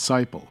earliest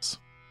disciples.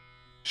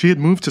 She had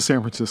moved to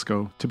San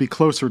Francisco to be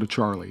closer to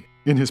Charlie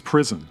in his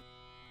prison.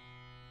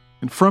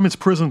 And from his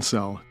prison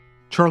cell,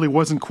 Charlie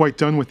wasn't quite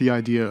done with the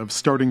idea of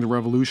starting the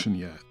revolution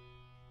yet.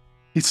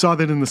 He saw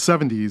that in the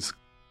 70s,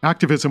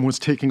 activism was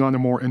taking on a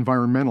more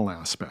environmental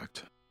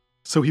aspect.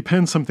 So he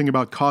penned something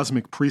about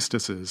cosmic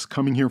priestesses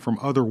coming here from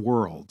other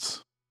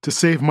worlds to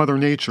save Mother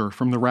Nature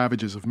from the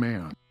ravages of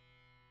man.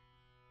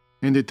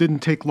 And it didn't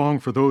take long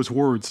for those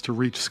words to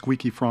reach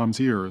Squeaky Fromm's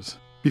ears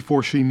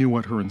before she knew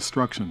what her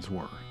instructions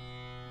were.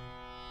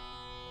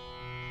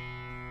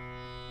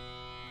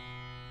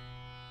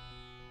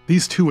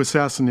 These two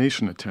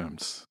assassination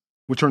attempts,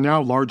 which are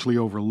now largely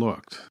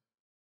overlooked,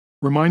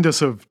 remind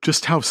us of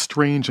just how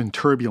strange and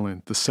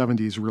turbulent the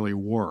 70s really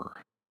were.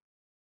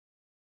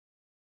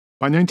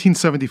 By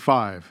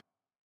 1975,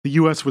 the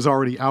U.S. was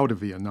already out of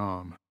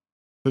Vietnam.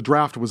 The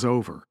draft was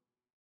over,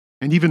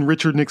 and even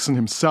Richard Nixon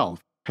himself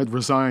had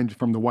resigned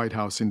from the White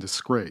House in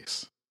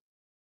disgrace.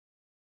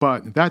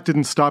 But that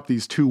didn't stop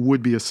these two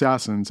would-be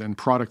assassins and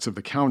products of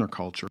the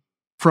counterculture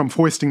from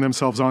foisting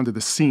themselves onto the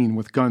scene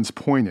with guns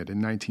pointed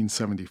in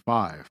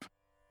 1975.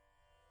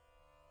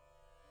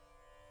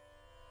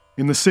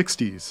 In the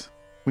 60s,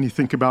 when you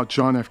think about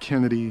John F.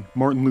 Kennedy,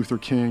 Martin Luther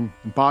King,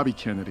 and Bobby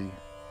Kennedy,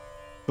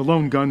 the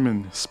lone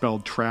gunman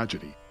spelled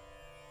tragedy.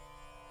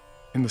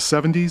 In the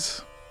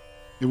 70s,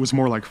 it was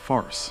more like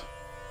farce.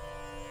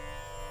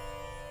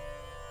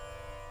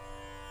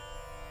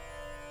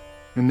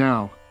 And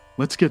now,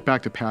 let's get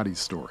back to Patty's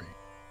story.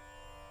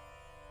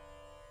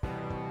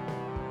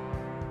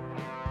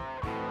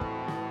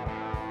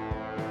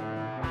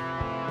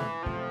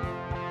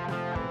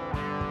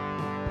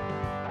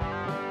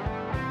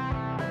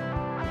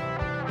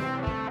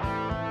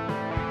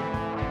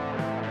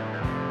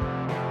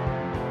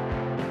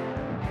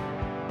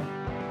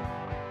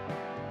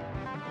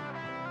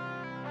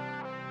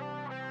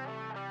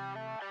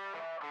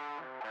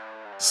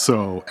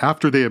 So,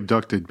 after they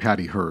abducted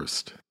Patty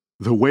Hearst,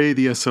 the way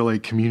the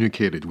SLA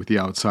communicated with the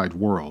outside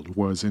world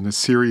was in a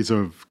series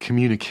of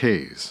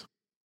communiques,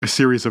 a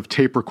series of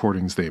tape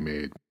recordings they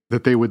made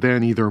that they would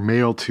then either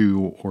mail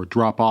to or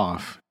drop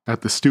off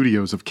at the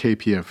studios of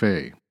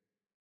KPFA,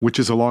 which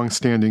is a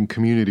long-standing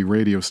community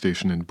radio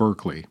station in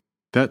Berkeley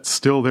that's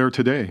still there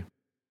today.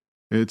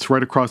 It's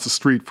right across the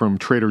street from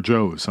Trader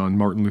Joe's on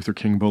Martin Luther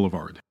King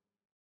Boulevard.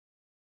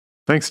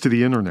 Thanks to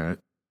the internet,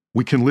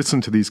 we can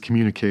listen to these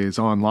communiques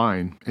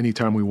online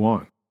anytime we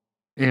want.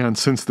 And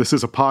since this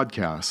is a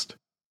podcast,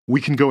 we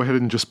can go ahead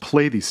and just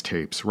play these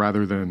tapes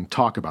rather than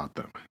talk about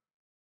them.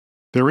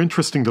 They're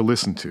interesting to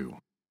listen to,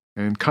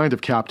 and kind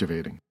of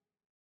captivating.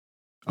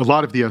 A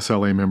lot of the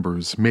SLA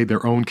members made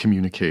their own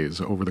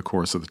communiques over the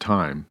course of the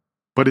time,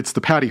 but it's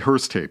the Patty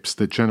Hearst tapes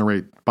that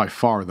generate by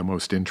far the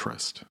most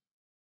interest.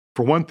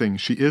 For one thing,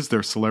 she is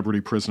their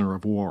celebrity prisoner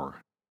of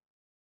war.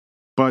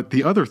 But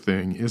the other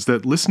thing is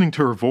that listening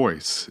to her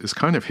voice is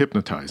kind of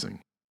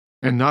hypnotizing,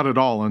 and not at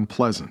all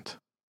unpleasant.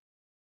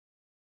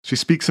 She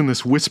speaks in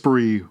this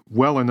whispery,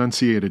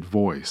 well-enunciated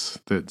voice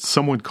that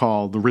some would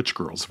call the rich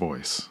girl's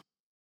voice.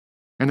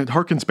 And it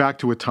harkens back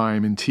to a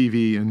time in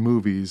TV and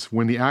movies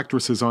when the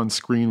actresses on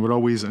screen would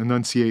always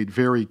enunciate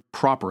very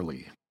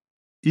properly,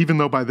 even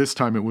though by this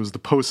time it was the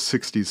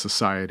post-60s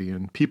society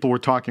and people were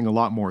talking a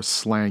lot more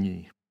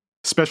slangy,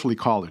 especially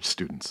college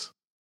students.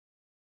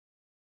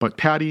 But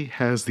Patty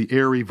has the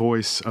airy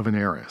voice of an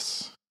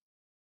heiress,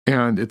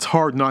 and it's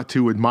hard not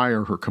to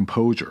admire her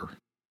composure,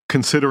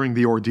 considering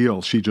the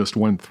ordeal she just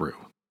went through,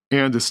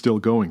 and is still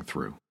going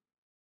through.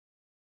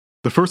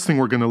 The first thing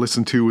we're going to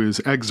listen to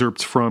is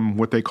excerpts from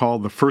what they call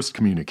the first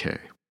communique.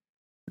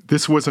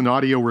 This was an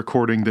audio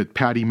recording that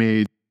Patty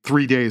made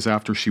 3 days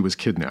after she was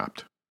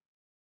kidnapped.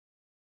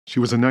 She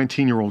was a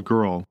 19-year-old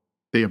girl.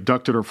 They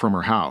abducted her from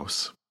her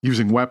house,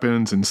 using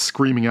weapons and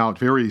screaming out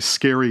very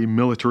scary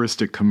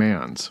militaristic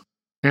commands.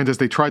 And as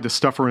they tried to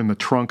stuff her in the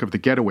trunk of the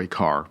getaway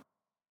car,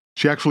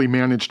 she actually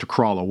managed to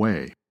crawl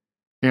away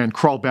and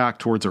crawl back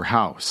towards her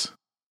house.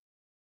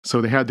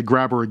 So they had to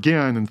grab her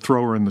again and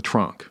throw her in the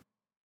trunk.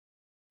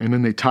 And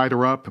then they tied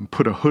her up and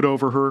put a hood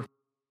over her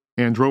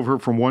and drove her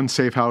from one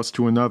safe house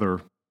to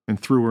another and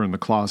threw her in the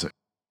closet.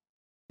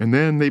 And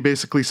then they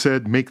basically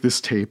said, make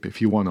this tape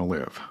if you want to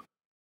live.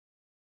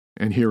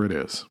 And here it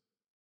is.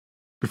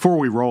 Before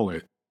we roll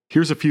it,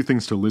 here's a few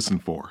things to listen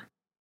for.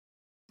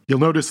 You'll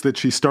notice that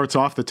she starts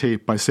off the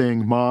tape by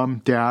saying, "Mom,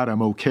 Dad,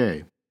 I'm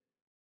okay."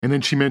 And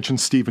then she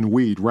mentions Stephen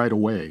Weed right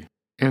away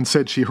and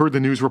said she heard the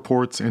news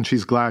reports and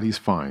she's glad he's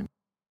fine.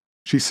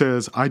 She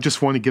says, "I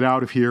just want to get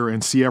out of here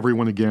and see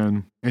everyone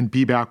again and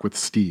be back with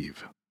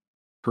Steve."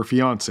 Her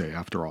fiancé,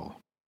 after all.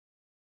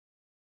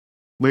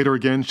 Later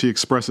again, she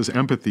expresses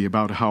empathy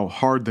about how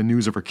hard the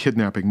news of her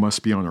kidnapping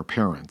must be on her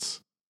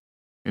parents.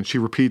 And she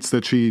repeats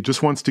that she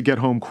just wants to get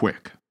home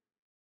quick.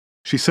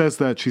 She says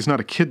that she's not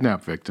a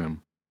kidnap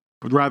victim,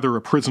 but rather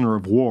a prisoner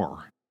of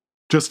war,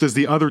 just as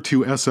the other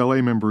 2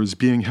 SLA members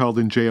being held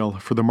in jail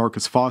for the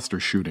Marcus Foster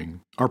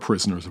shooting are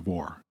prisoners of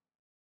war.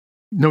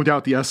 No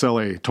doubt the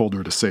SLA told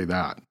her to say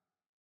that.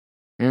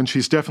 And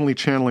she's definitely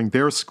channeling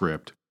their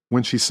script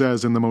when she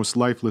says in the most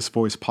lifeless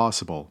voice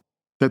possible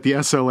that the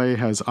SLA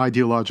has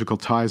ideological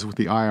ties with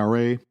the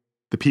IRA,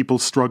 the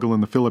people's struggle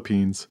in the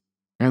Philippines,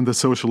 and the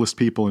socialist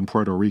people in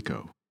Puerto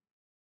Rico.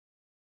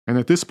 And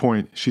at this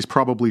point, she's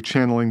probably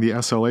channeling the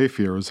SLA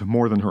fears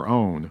more than her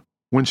own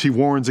when she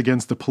warns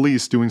against the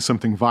police doing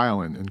something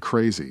violent and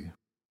crazy,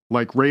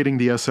 like raiding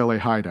the SLA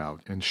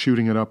hideout and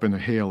shooting it up in a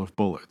hail of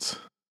bullets.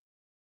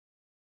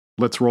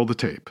 Let's roll the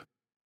tape.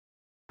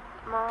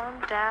 Mom,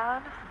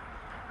 Dad,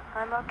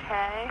 I'm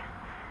okay.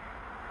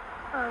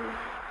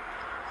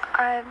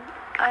 I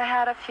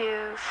had a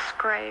few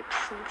scrapes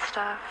and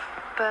stuff,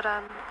 but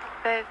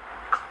they've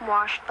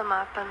washed them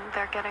up and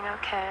they're getting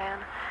okay.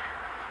 And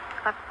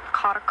I've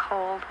caught a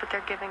cold, but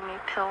they're giving me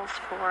pills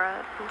for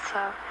it, and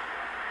so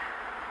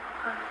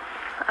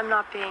I'm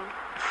not being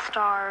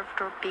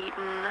starved or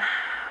beaten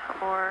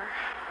or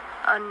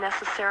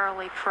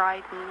unnecessarily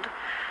frightened.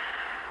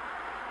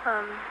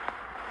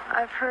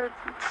 I've heard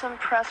some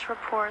press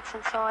reports,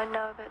 and so I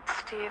know that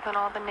Steve and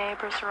all the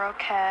neighbors are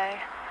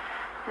okay,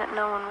 and that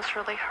no one was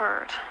really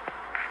hurt.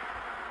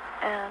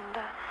 And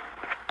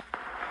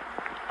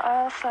I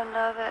also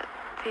know that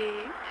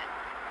the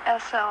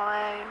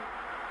SLA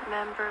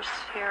members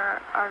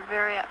here are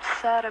very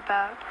upset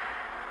about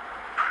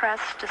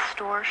press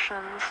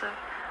distortions of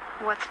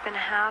what's been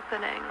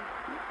happening.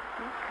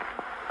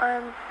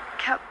 I'm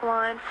kept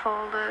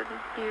blindfolded,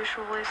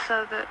 usually,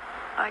 so that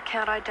I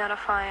can't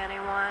identify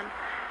anyone.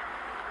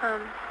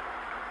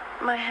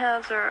 My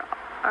hands are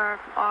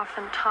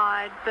often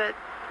tied, but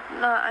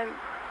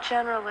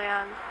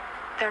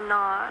they're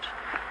not.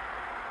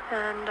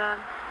 And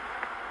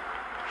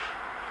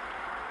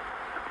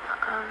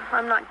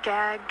I'm not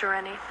gagged or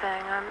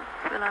anything.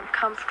 I'm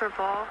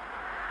comfortable.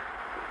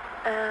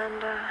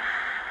 And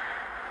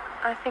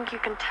I think you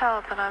can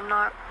tell that I'm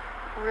not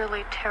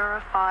really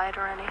terrified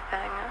or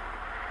anything.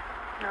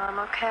 No, I'm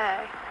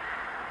okay.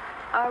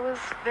 I was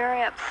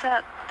very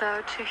upset,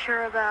 though, to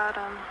hear about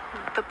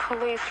the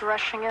police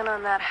rushing in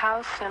on that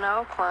house in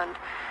Oakland.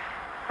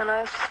 And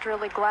I was just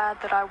really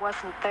glad that I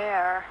wasn't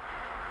there.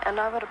 And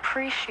I would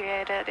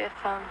appreciate it if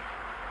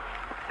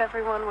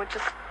everyone would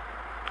just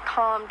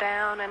calm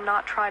down and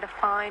not try to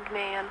find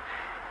me and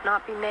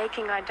not be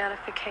making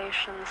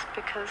identifications,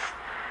 because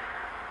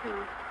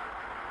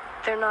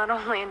they're not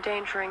only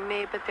endangering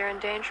me, but they're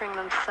endangering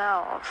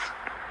themselves.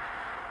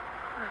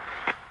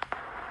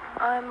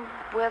 I'm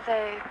with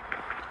a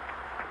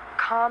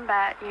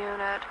combat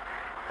unit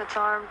that's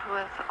armed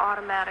with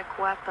automatic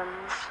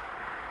weapons,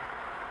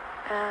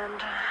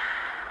 And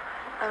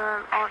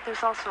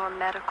there's also a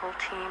medical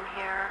team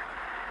here.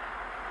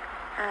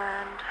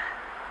 And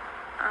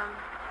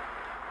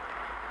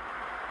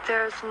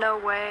there's no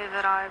way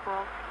that I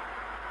will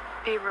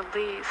be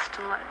released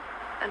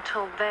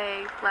until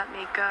they let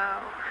me go.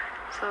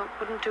 So it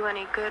wouldn't do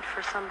any good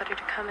for somebody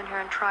to come in here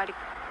and try to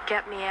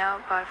get me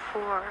out by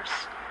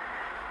force.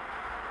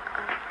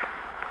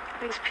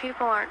 These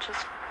people aren't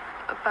just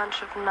a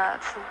bunch of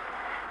nuts.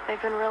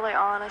 They've been really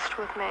honest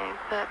with me,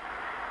 but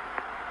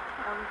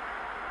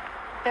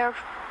they're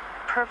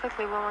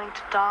perfectly willing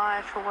to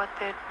die for what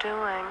they're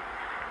doing.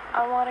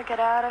 I want to get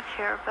out of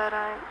here, but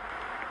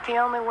the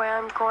only way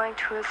I'm going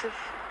to is if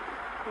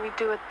we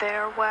do it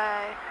their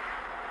way.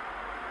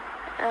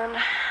 And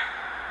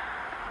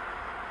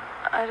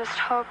I just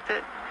hope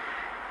that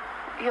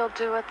you'll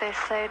do what they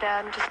say,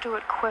 Dad, and just do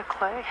it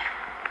quickly.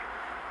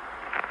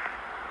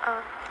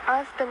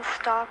 I've been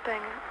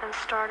stopping and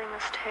starting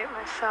this tape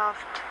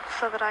myself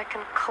so that I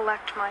can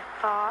collect my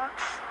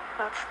thoughts.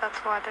 That's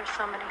why there's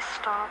so many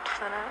stops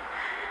in it.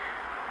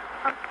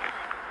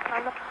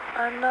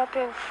 I'm not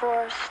being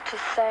forced to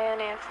say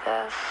any of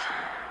this.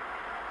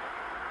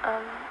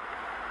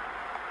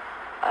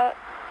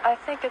 I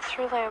think it's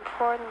really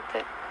important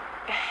that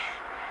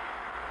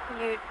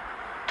you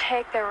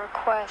take their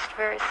request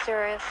very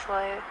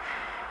seriously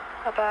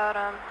about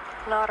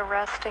not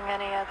arresting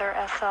any other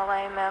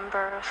SLA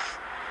members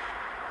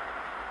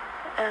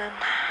and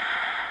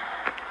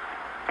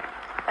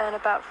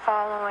about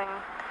following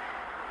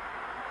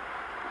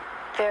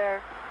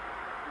their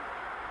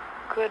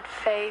good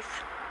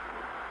faith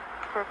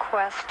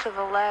request to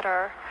the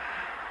letter.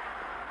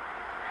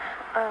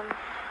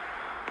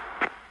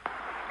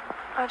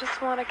 I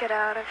just want to get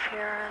out of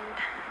here and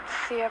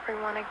see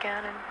everyone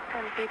again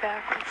and be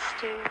back with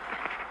Steve.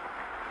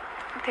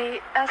 The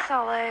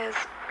SLA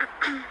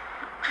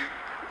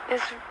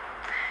is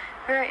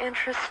very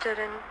interested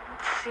in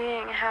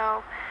seeing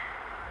how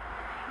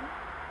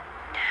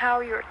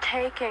you're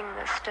taking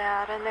this,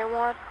 Dad, and they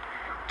want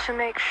to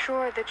make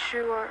sure that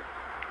you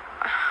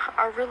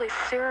are really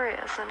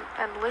serious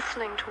and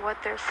listening to what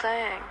they're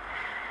saying.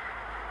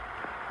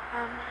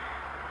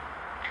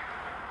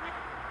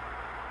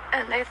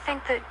 And they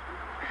think that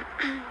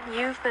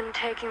you've been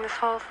taking this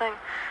whole thing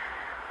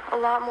a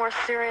lot more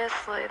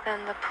seriously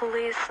than the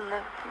police and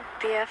the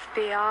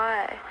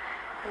FBI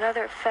and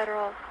other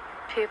federal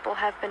people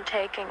have been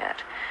taking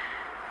it.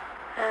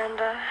 And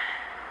it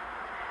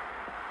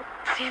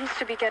seems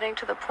to be getting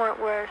to the point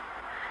where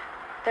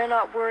they're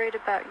not worried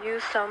about you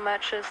so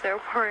much as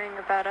they're worrying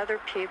about other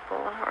people,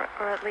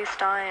 or at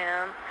least I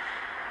am.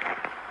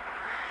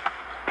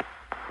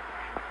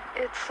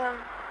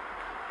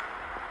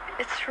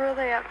 It's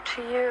really up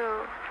to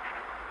you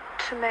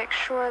to make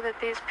sure that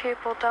these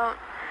people don't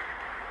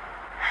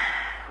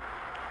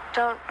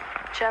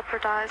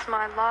jeopardize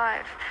my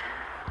life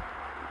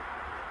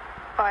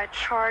by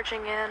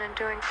charging in and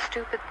doing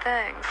stupid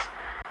things.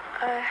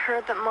 I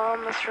heard that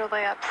Mom was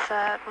really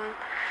upset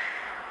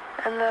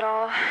and that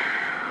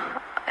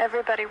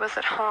everybody was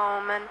at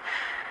home and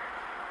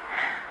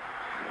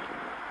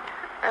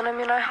I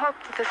mean, I hope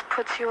that this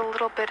puts you a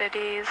little bit at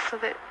ease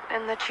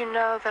and that you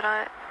know that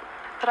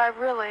I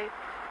really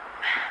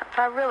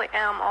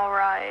am all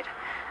right.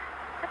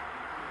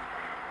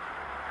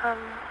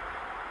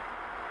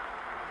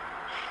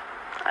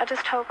 I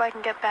just hope I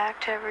can get back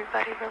to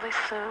everybody really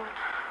soon.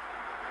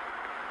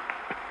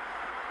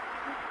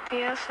 The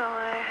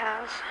SLA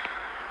has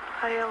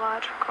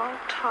ideological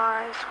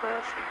ties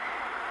with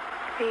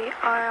the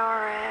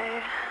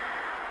IRA,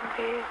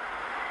 the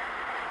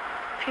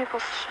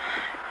people's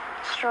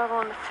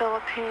struggle in the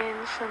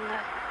Philippines, and the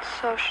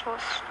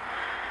socialist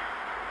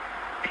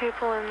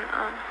people in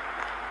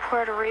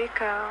Puerto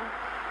Rico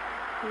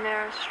and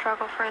their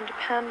struggle for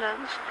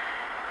independence.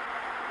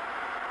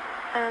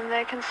 And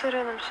they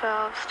consider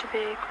themselves to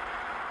be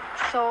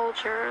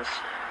soldiers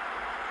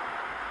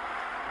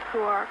who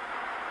are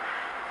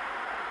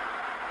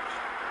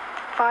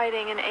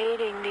fighting and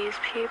aiding these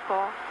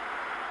people.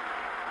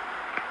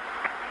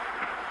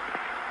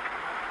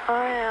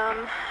 I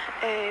am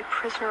a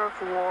prisoner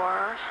of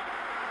war,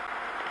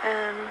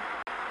 and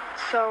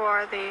so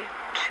are the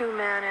two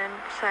men in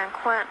San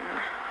Quentin.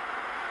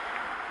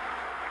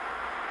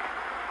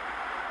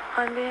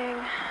 I'm being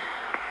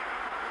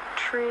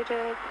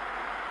treated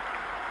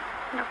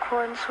in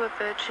accordance with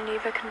the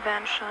Geneva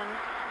Convention,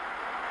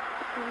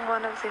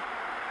 one of the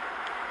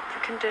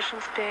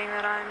conditions being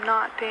that I'm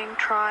not being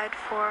tried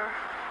for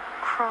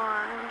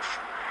crimes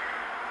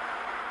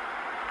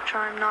which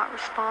I'm not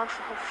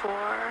responsible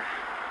for.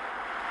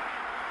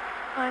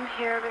 I'm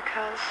here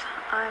because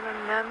I'm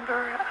a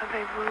member of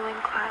a ruling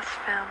class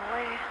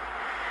family,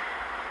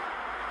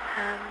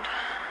 and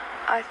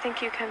I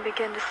think you can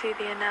begin to see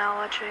the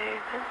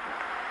analogy that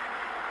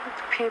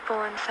the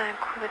people in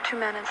the two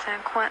men in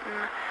San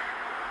Quentin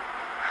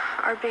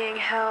are being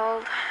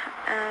held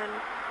and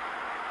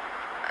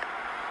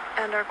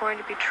are going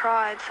to be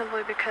tried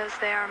simply because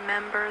they are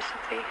members of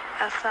the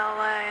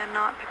SLA and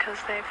not because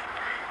they've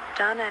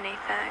done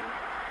anything.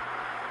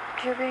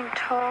 you're being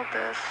told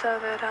this so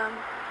that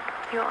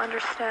you'll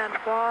understand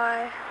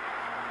why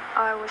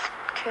I was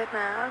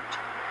kidnapped.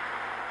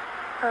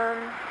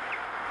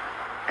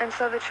 And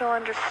so that you'll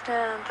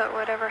understand that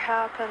whatever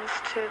happens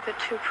to the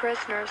two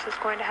prisoners is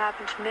going to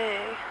happen to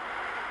me.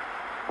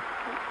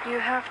 You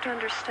have to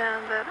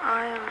understand that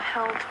I am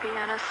held to be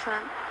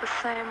innocent the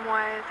same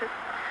way that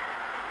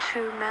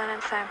two men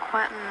in San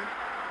Quentin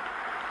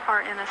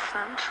are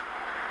innocent.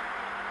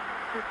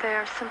 That they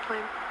are simply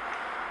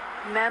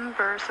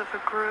members of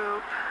a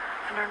group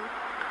and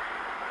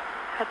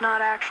had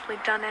not actually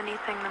done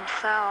anything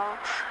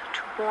themselves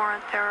to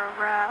warrant their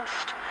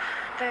arrest.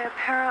 They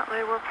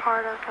apparently were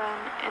part of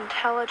an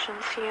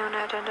intelligence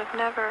unit and have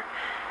never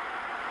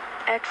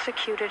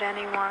executed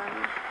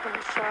anyone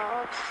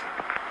themselves.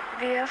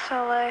 The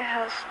SLA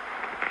has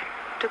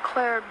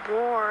declared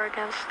war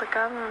against the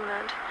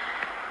government,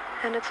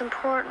 and it's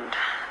important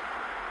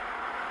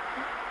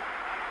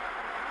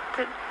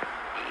that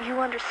you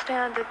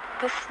understand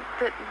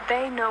that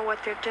they know what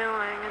they're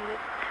doing and that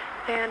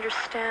they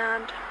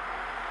understand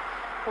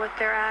what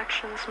their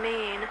actions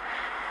mean.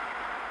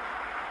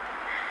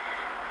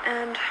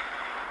 And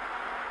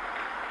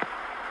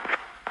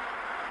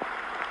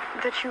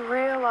that you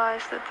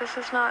realize that this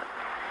is not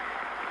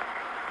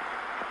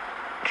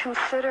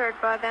considered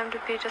by them to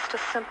be just a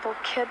simple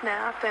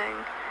kidnapping,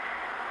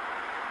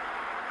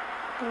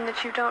 and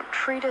that you don't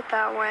treat it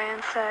that way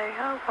and say,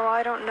 oh, well,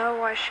 I don't know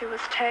why she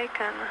was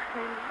taken. I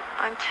mean,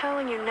 I'm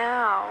telling you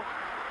now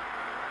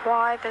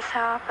why this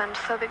happened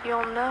so that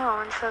you'll know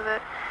and so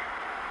that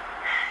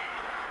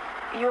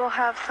you'll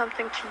have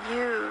something to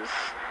use,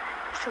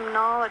 some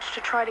knowledge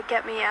to try to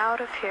get me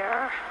out of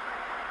here.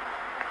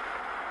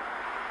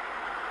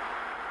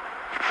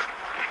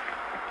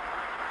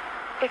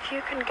 If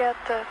you can get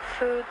the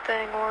food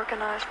thing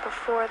organized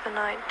before the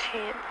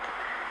 19th,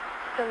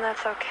 then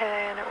that's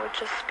okay, and it would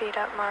just speed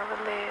up my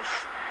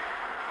release.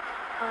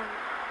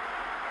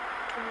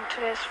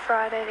 Today's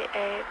Friday the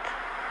 8th,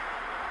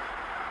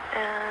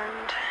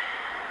 and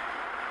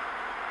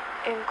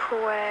in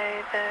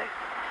Kuwait, the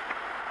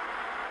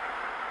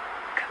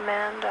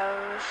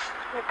commandos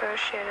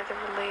negotiated the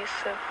release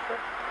of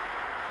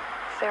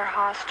their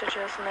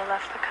hostages, and they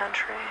left the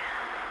country.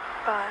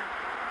 Bye.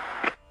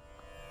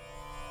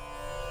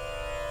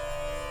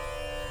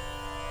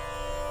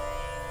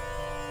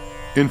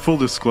 In full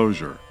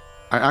disclosure,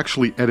 I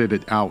actually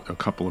edited out a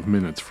couple of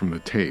minutes from the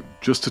tape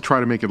just to try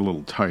to make it a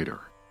little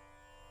tighter.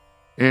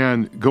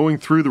 And going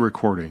through the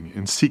recording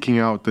and seeking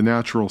out the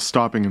natural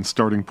stopping and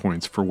starting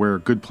points for where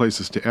good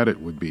places to edit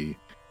would be,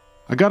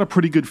 I got a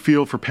pretty good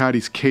feel for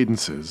Patty's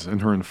cadences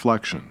and her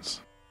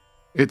inflections.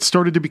 It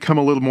started to become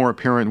a little more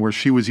apparent where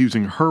she was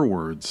using her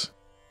words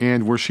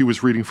and where she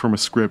was reading from a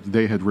script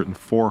they had written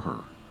for her.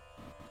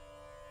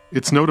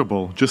 It's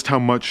notable just how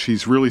much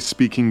she's really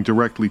speaking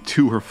directly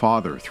to her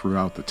father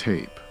throughout the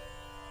tape.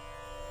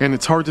 And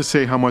it's hard to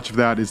say how much of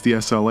that is the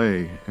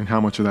SLA and how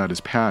much of that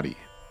is Patty.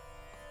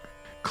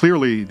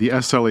 Clearly, the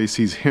SLA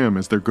sees him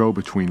as their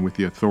go-between with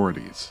the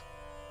authorities,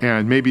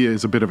 and maybe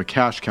as a bit of a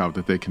cash cow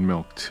that they can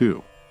milk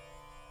too.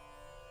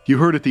 You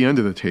heard at the end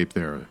of the tape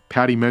there,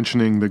 Patty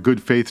mentioning the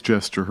good faith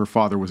gesture her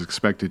father was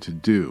expected to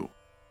do,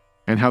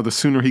 and how the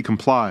sooner he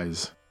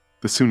complies,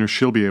 the sooner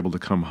she'll be able to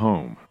come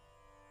home.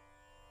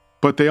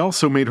 But they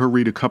also made her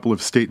read a couple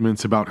of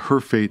statements about her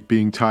fate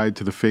being tied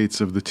to the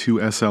fates of the two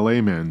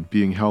SLA men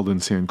being held in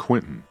San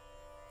Quentin.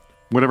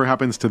 Whatever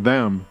happens to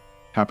them,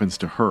 happens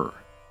to her.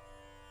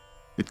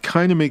 It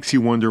kind of makes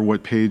you wonder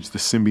what page the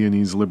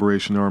Symbionese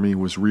Liberation Army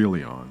was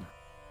really on.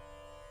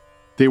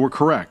 They were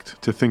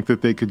correct to think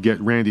that they could get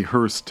Randy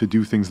Hurst to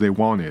do things they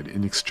wanted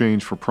in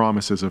exchange for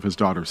promises of his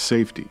daughter's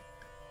safety.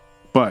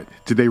 But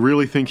did they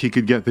really think he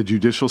could get the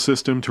judicial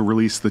system to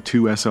release the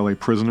two SLA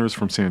prisoners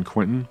from San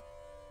Quentin?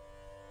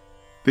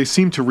 They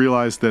seemed to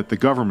realize that the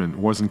government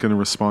wasn't going to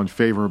respond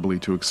favorably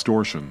to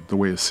extortion the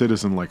way a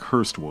citizen like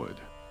Hurst would.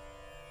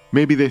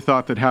 Maybe they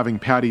thought that having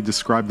Patty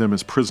describe them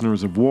as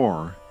prisoners of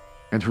war,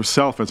 and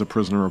herself as a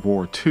prisoner of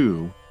war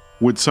too,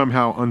 would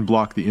somehow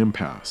unblock the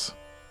impasse.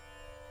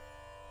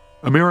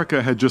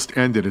 America had just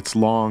ended its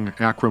long,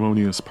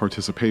 acrimonious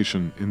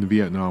participation in the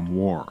Vietnam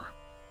War.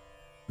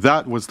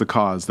 That was the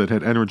cause that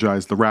had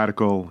energized the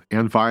radical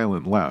and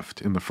violent left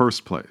in the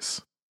first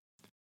place.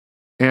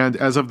 And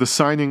as of the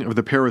signing of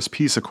the Paris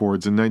Peace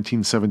Accords in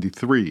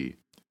 1973,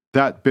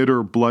 that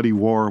bitter, bloody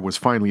war was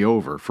finally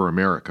over for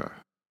America.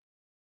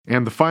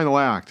 And the final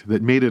act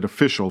that made it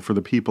official for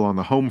the people on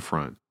the home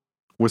front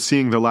was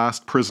seeing the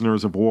last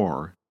prisoners of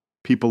war,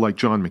 people like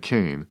John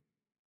McCain,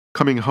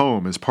 coming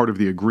home as part of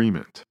the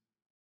agreement.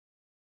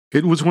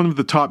 It was one of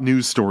the top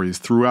news stories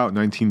throughout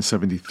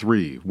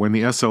 1973 when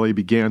the SLA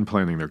began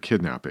planning their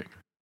kidnapping.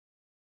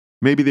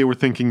 Maybe they were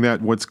thinking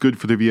that what's good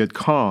for the Viet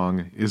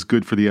Cong is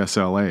good for the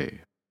SLA.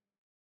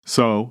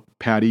 So,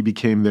 Patty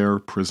became their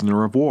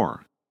prisoner of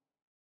war.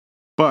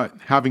 But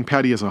having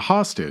Patty as a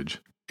hostage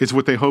is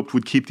what they hoped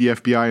would keep the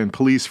FBI and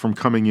police from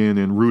coming in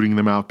and rooting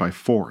them out by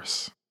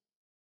force.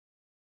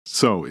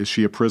 So, is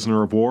she a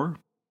prisoner of war,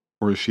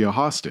 or is she a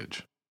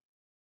hostage?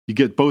 You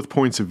get both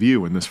points of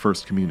view in this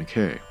first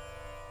communique.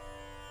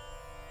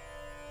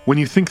 When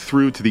you think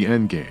through to the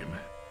end game,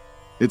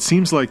 it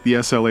seems like the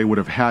SLA would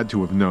have had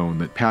to have known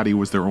that Patty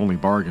was their only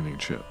bargaining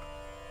chip,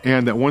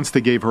 and that once they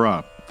gave her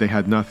up, they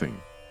had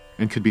nothing,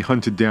 and could be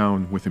hunted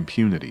down with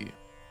impunity.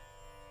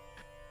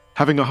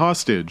 Having a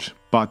hostage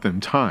bought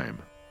them time,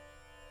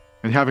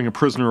 and having a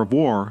prisoner of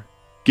war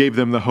gave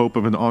them the hope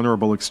of an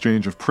honorable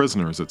exchange of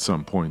prisoners at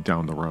some point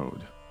down the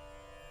road.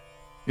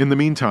 In the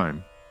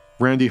meantime,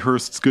 Randy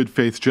Hurst's good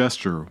faith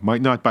gesture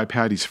might not buy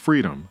Patty's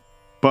freedom,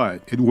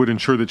 but it would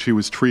ensure that she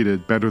was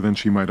treated better than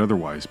she might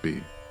otherwise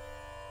be.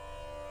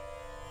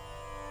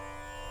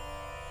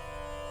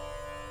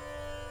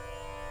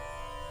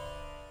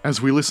 As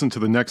we listen to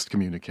the next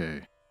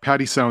communique,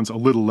 Patty sounds a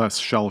little less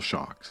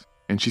shell-shocked,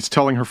 and she's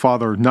telling her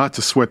father not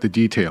to sweat the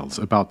details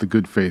about the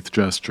good faith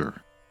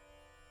gesture.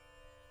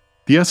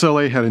 The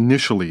SLA had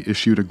initially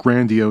issued a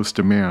grandiose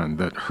demand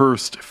that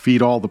Hearst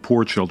feed all the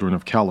poor children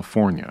of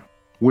California,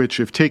 which,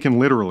 if taken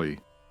literally,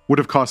 would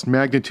have cost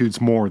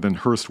magnitudes more than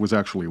Hearst was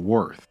actually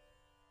worth.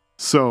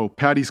 So,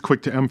 Patty's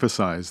quick to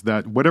emphasize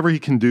that whatever he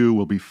can do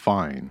will be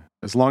fine,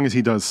 as long as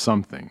he does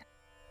something.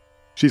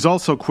 She's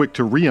also quick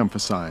to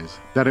re-emphasize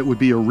that it would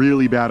be a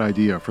really bad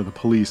idea for the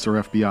police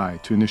or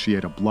FBI to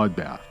initiate a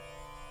bloodbath.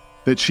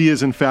 That she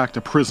is in fact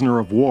a prisoner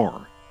of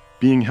war,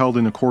 being held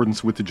in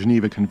accordance with the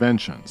Geneva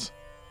Conventions,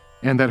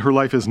 and that her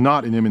life is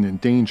not in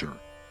imminent danger,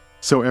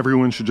 so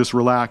everyone should just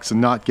relax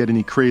and not get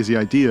any crazy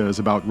ideas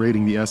about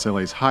raiding the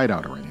SLA's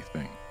hideout or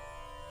anything.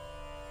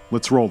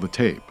 Let's roll the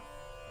tape.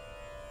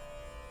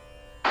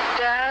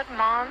 Dad,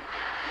 Mom,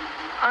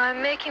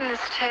 I'm making this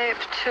tape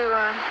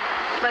to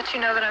let you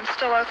know that I'm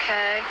still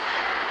okay,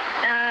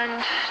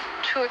 and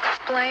to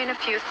explain a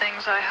few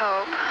things, I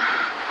hope.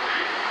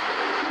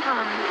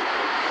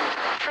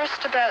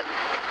 First, about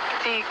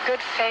the good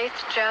faith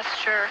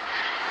gesture.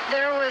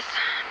 There was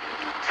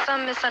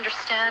some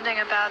misunderstanding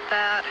about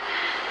that,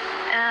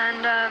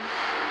 and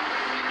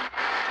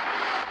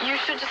you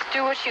should just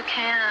do what you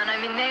can. I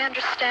mean, they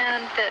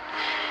understand that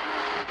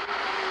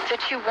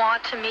you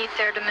want to meet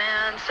their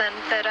demands, and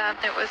that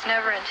it was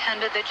never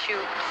intended that you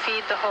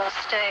feed the whole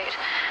state.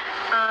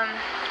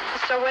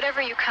 So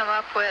whatever you come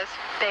up with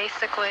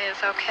basically is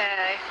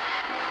okay,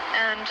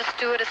 and just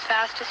do it as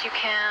fast as you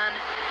can,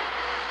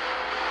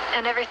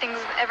 and everything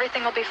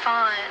will be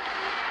fine.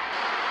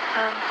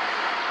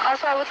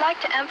 Also, I would like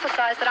to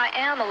emphasize that I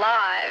am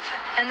alive,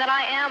 and that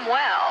I am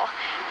well,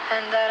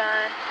 and that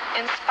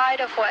in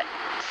spite of what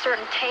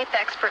certain tape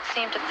experts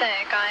seem to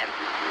think,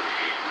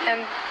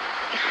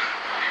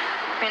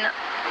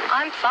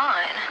 I'm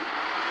fine.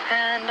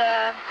 And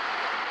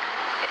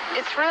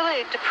it's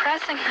really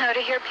depressing, though,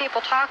 to hear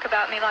people talk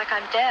about me like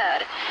I'm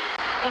dead.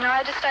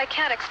 I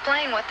can't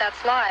explain what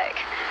that's like.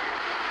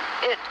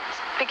 It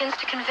begins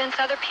to convince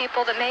other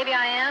people that maybe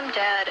I am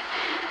dead.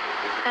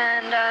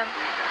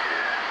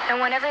 And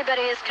when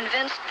everybody is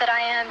convinced that I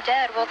am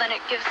dead, well, then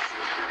it gives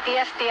the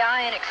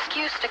FBI an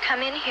excuse to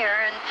come in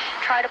here and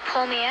try to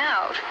pull me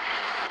out.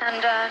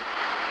 And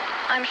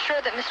I'm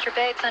sure that Mr.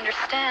 Bates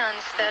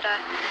understands that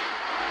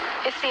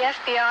if the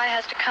FBI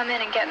has to come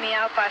in and get me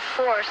out by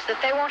force, that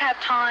they won't have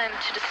time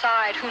to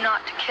decide who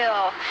not to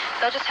kill.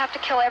 They'll just have to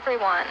kill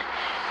everyone.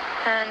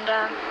 And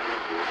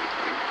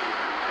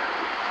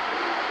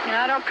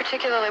I don't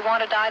particularly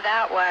want to die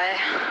that way.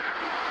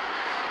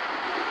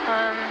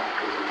 And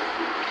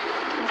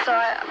so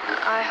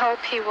I hope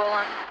he will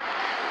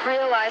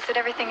realize that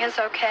everything is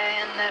okay,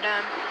 and that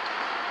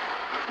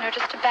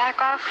just to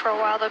back off for a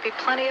while. There'll be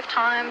plenty of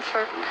time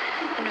for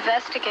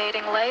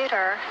investigating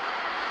later.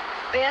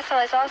 The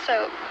SLA is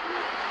also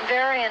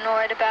very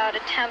annoyed about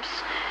attempts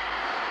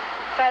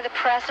by the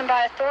press and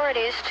by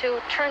authorities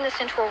to turn this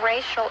into a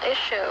racial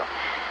issue.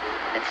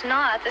 It's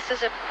not. This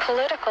is a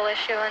political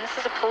issue, and this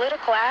is a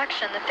political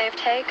action that they've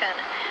taken.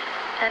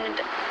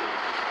 And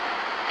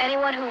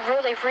anyone who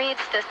really reads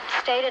the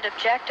stated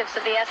objectives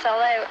of the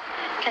SLA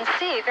can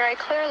see very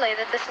clearly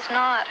that this is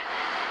not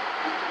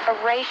a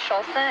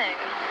racial thing.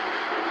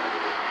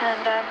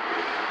 And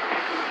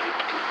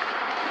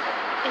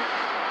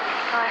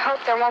I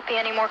hope there won't be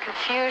any more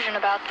confusion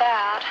about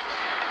that.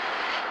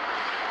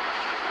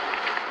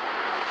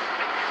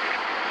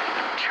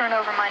 Turn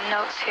over my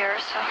notes here,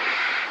 so...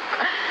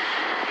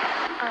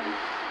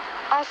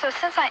 Also,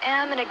 since I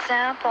am an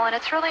example, and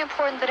it's really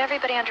important that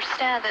everybody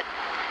understand that,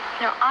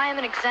 I am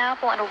an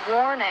example and a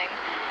warning.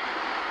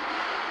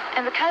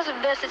 And because of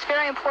this, it's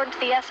very important to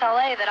the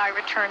SLA that I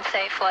return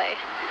safely.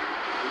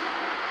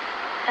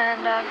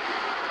 And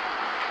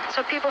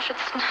so people should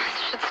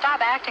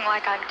stop acting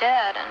like I'm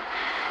dead, and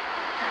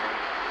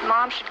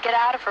Mom should get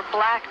out of her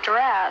black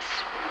dress.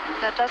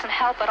 That doesn't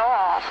help at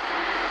all.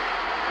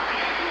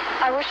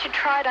 I wish you'd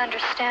try to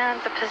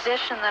understand the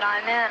position that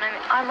I'm in.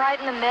 I'm right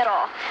in the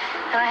middle,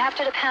 and I have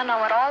to depend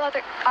on what all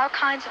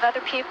kinds of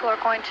other people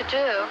are going to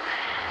do.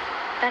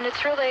 And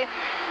it's really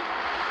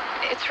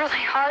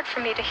hard for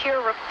me to hear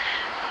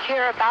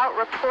about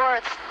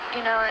reports.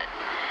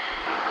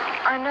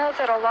 I know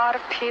that a lot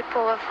of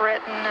people have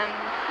written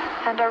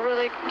and are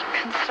really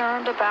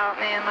concerned about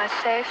me and my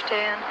safety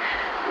and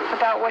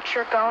about what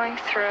you're going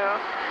through.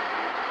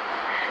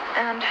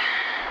 And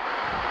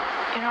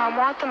You know, I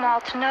want them all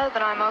to know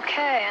that I'm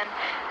okay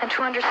and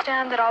to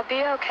understand that I'll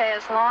be okay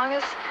as long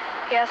as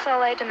the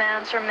SLA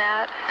demands are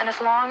met and as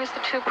long as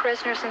the 2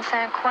 prisoners in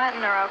San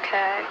Quentin are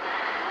okay.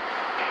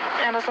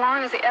 And as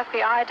long as the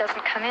FBI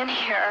doesn't come in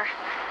here.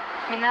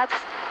 I mean,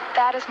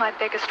 that is my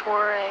biggest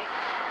worry.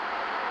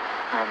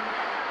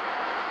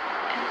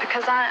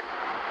 Because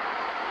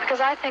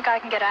I think I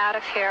can get out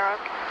of here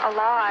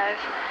alive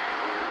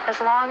as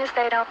long as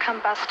they don't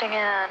come busting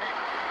in.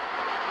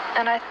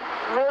 And I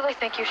really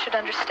think you should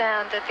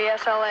understand that the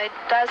SLA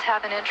does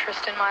have an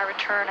interest in my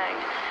returning.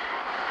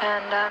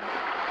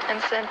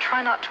 And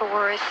try not to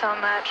worry so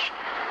much.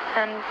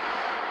 And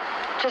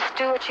just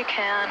do what you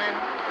can.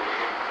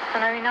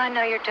 And I mean, I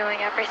know you're doing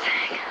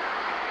everything.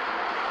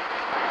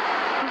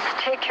 Just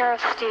take care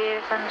of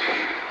Steve and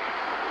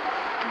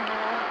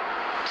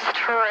just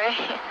hurry.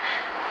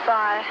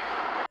 Bye.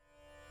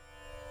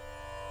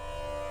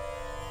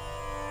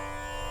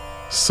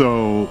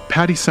 So,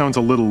 Patty sounds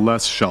a little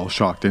less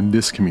shell-shocked in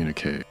this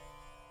communique.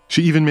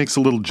 She even makes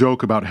a little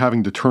joke about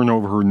having to turn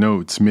over her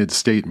notes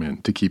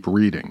mid-statement to keep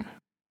reading.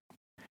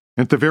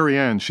 At the very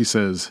end, she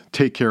says,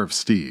 "Take care of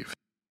Steve."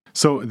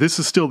 So this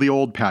is still the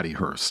old Patty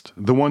Hearst,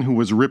 the one who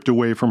was ripped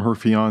away from her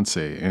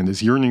fiancé and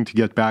is yearning to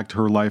get back to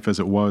her life as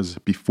it was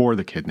before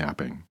the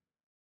kidnapping.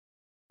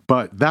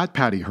 But that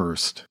Patty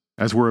Hearst,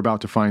 as we're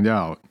about to find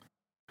out,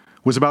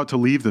 was about to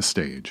leave the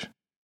stage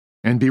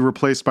and be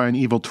replaced by an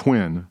evil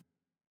twin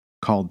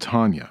called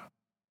Tanya.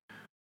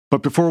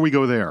 But before we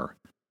go there,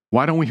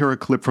 why don't we hear a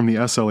clip from the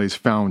SLA's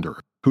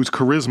founder, whose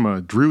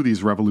charisma drew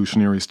these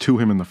revolutionaries to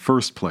him in the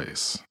first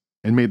place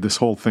and made this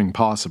whole thing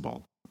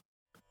possible.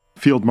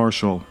 Field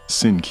Marshal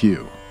Sin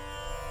Q.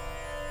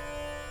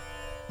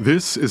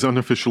 This is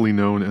unofficially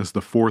known as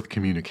the 4th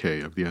communique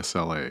of the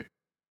SLA.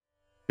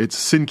 It's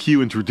Sin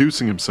Q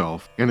introducing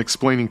himself and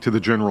explaining to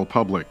the general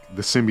public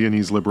the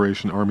Symbionese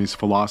Liberation Army's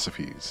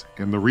philosophies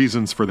and the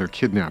reasons for their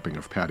kidnapping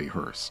of Patty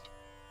Hearst.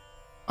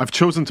 I've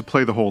chosen to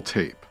play the whole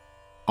tape,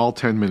 all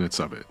 10 minutes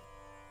of it,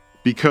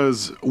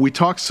 because we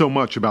talk so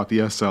much about the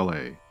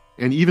SLA,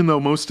 and even though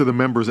most of the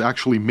members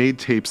actually made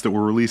tapes that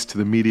were released to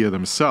the media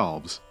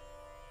themselves,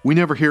 we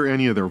never hear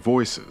any of their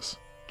voices,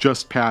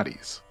 just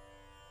Patty's.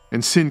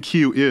 And Sin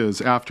Q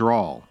is, after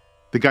all,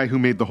 the guy who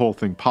made the whole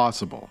thing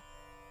possible.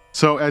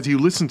 So as you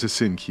listen to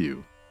Sin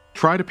Q,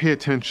 try to pay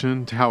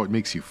attention to how it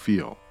makes you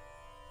feel.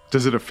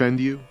 Does it offend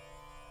you?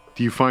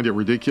 Do you find it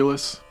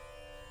ridiculous?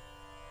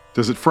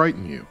 Does it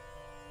frighten you?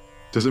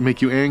 Does it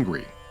make you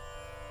angry?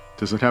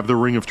 Does it have the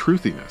ring of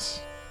truthiness?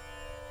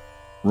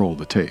 Roll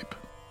the tape.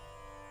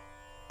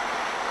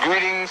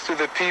 Greetings to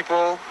the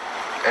people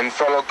and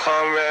fellow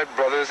comrade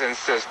brothers and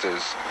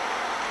sisters.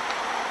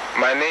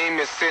 My name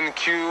is Sin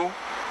Q,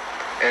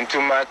 and to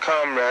my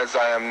comrades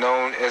I am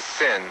known as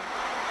Sin.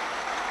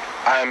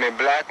 I am a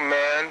black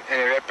man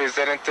and a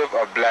representative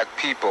of black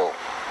people.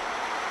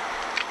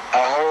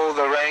 I hold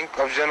the rank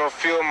of General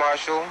Field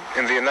Marshal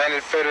in the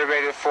United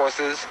Federated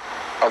Forces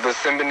of the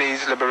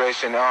Symbionese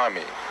Liberation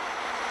Army.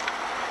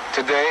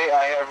 Today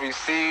I have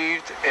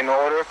received an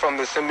order from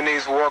the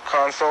Symbionese War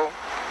Council,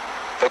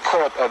 the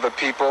Court of the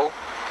People,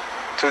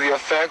 to the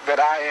effect that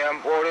I am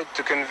ordered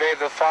to convey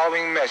the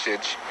following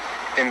message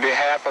in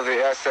behalf of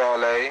the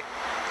SLA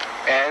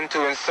and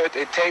to insert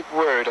a tape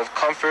word of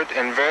comfort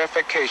and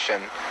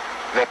verification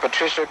that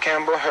Patricia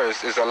Campbell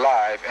Hearst is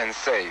alive and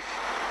safe.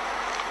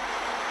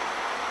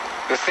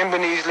 The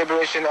Symbionese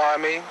Liberation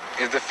Army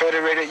is the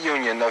federated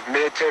union of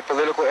military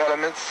political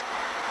elements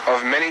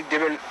of many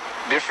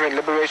different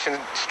liberation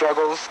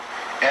struggles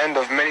and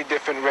of many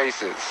different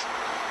races.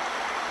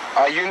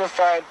 Our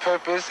unified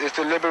purpose is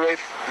to liberate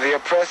the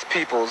oppressed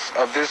peoples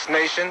of this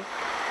nation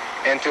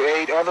and to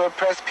aid other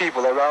oppressed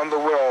people around the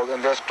world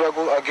in their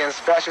struggle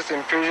against fascist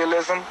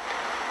imperialism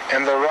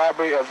and the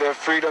robbery of their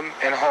freedom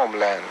and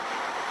homeland.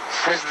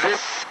 Since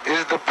this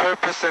is the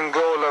purpose and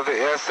goal of the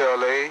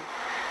SLA,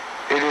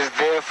 it is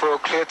therefore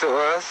clear to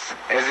us,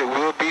 as it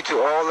will be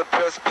to all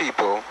oppressed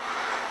people,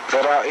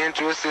 that our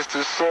interest is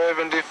to serve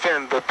and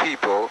defend the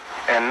people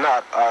and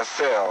not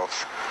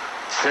ourselves,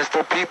 since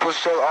the people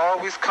shall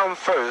always come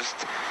first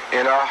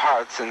in our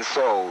hearts and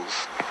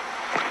souls.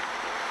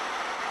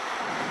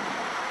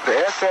 The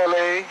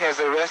SLA has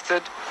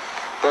arrested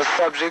the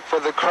subject for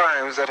the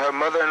crimes that her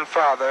mother and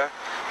father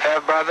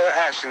have by their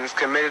actions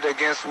committed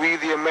against we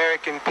the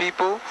American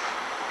people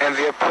and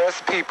the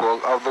oppressed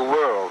people of the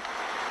world.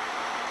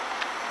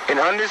 In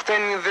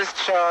understanding this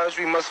charge,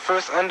 we must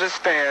first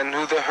understand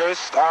who the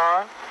Hearsts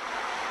are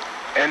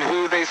and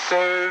who they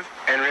serve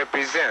and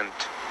represent.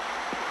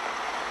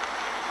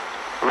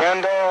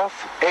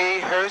 Randolph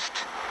A. Hearst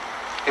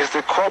is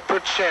the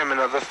corporate chairman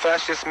of the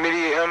fascist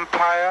media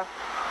empire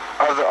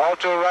of the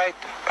ultra-right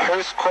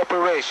Hearst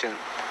Corporation,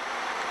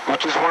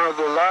 which is one of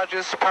the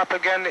largest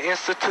propaganda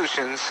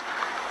institutions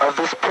of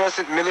this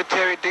present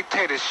military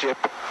dictatorship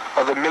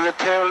of the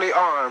militarily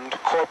armed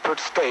corporate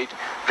state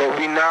that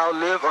we now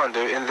live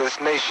under in this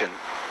nation.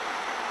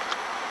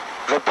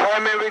 The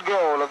primary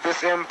goal of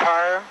this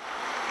empire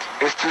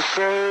is to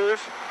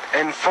serve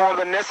and form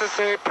the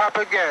necessary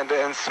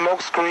propaganda and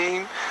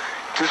smokescreen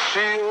to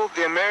shield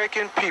the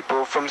American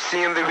people from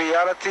seeing the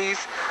realities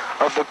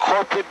of the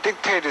corporate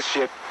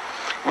dictatorship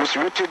which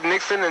Richard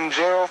Nixon and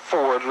Gerald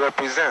Ford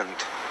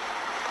represent.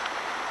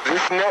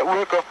 This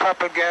network of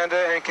propaganda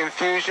and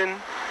confusion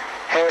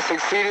has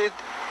succeeded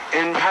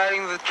in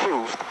hiding the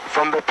truth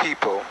from the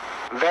people.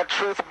 That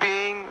truth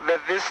being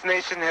that this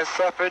nation has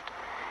suffered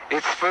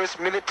its first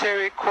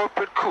military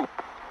corporate coup,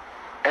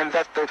 and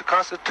that the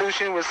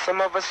Constitution, which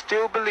some of us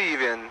still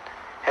believe in,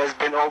 has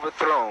been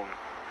overthrown.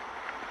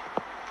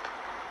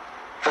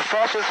 The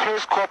Fascist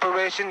Hearst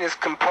Corporation is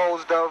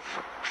composed of,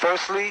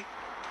 firstly,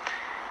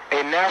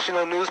 a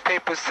national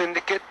newspaper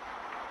syndicate,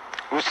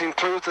 which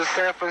includes the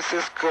San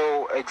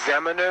Francisco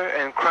Examiner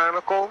and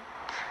Chronicle,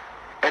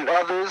 and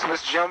others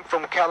which jump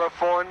from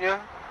California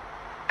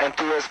and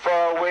to as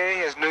far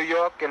away as New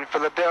York and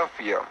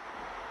Philadelphia.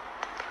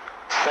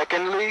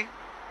 Secondly,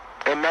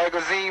 a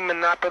magazine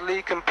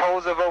monopoly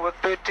composed of over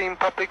 13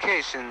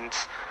 publications,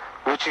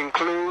 which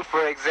include,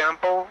 for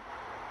example,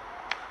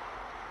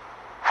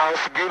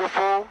 House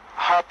Beautiful,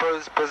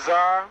 Harper's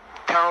Bazaar,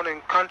 Town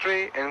and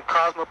Country, and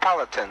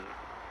Cosmopolitan.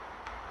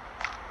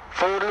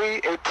 Thirdly,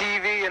 a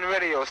TV and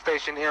radio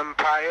station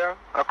empire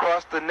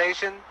across the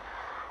nation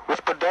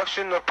with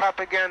production of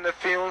propaganda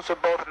films for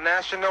both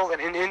national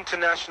and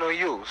international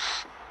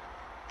use.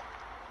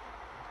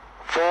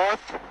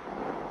 Fourth,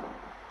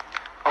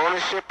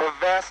 ownership of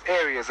vast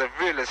areas of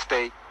real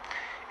estate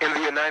in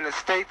the United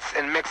States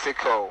and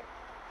Mexico,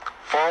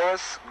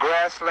 forests,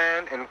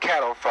 grassland, and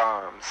cattle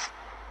farms.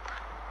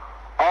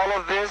 All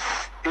of this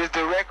is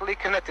directly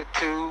connected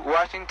to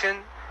Washington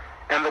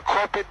and the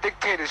corporate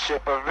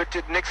dictatorship of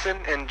Richard Nixon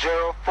and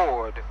Gerald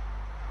Ford.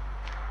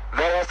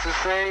 That is to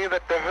say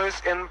that the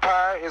Hearst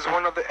Empire is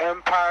one of the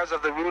empires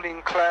of the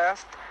ruling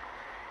class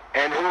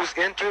and whose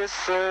interests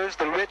serves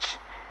the rich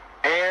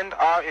and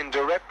are in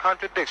direct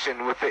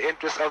contradiction with the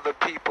interests of the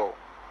people.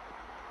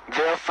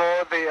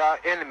 Therefore, they are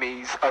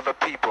enemies of the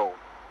people.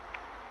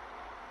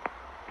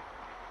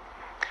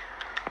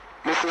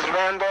 Mrs.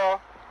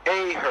 Randolph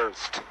A.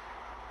 Hearst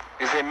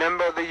is a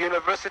member of the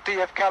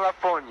University of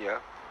California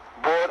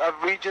Board of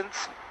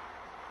Regents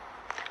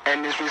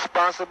and is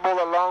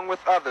responsible, along with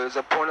others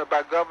appointed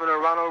by Governor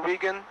Ronald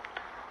Reagan,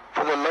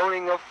 for the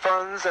loaning of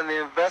funds and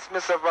the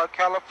investments of our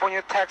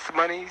California tax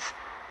monies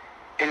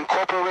in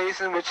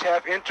corporations which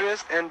have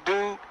interest and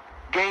do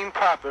gain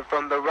profit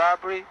from the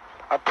robbery,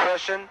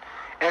 oppression,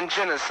 and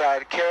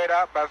genocide carried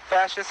out by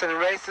fascist and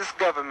racist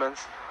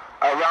governments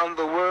around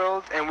the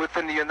world and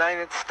within the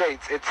United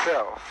States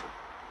itself.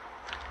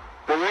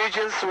 The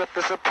Regents, with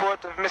the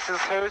support of Mrs.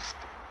 Hearst,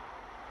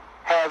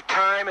 have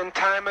time and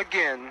time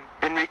again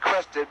been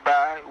requested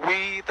by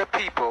we, the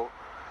people,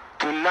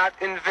 to not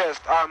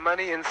invest our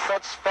money in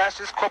such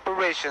fascist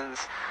corporations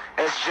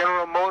as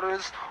General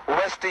Motors,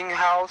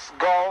 Westinghouse,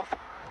 Gulf,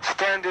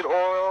 Standard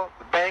Oil,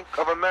 Bank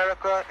of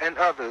America, and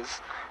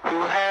others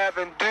who have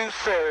and do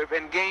serve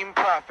and gain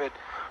profit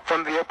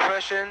from the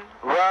oppression,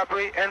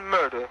 robbery, and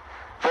murder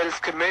that is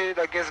committed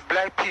against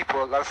black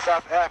people of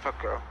South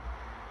Africa,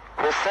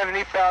 where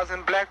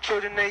 70,000 black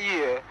children a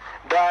year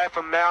die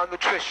from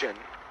malnutrition,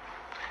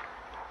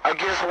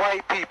 against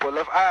white people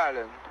of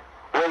Ireland,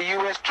 where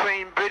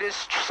U.S.-trained British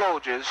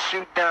soldiers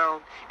shoot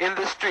down in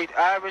the street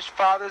Irish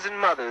fathers and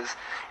mothers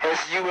as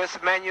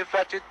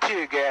U.S.-manufactured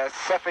tear gas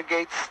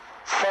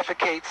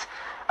suffocates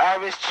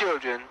Irish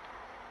children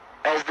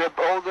as their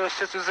older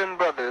sisters and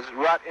brothers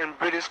rot in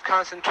British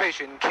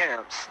concentration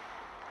camps.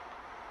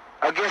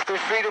 Against the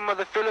freedom of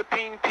the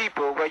Philippine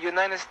people, where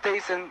United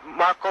States and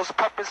Marcos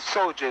puppet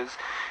soldiers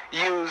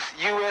use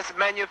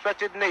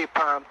U.S.-manufactured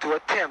napalm to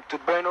attempt to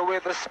burn away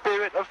the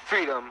spirit of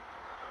freedom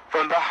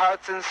from the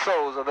hearts and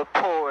souls of the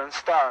poor and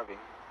starving.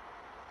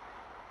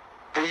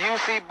 The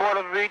UC Board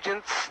of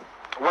Regents,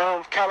 one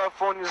of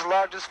California's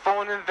largest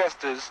foreign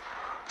investors,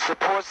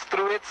 supports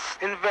through its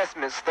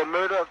investments the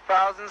murder of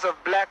thousands of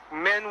black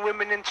men,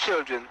 women, and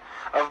children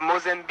of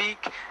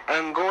Mozambique,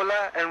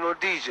 Angola, and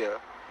Rhodesia.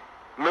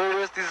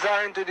 Murders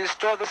designed to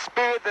destroy the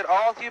spirit that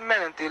all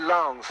humanity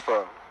longs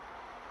for.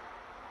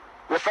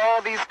 With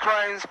all these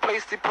crimes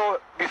placed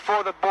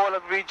before the Board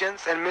of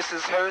Regents and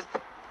Mrs. Hearst,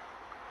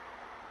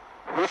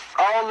 with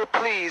all the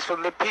pleas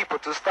from the people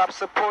to stop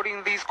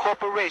supporting these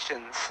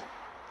corporations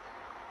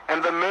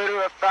and the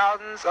murder of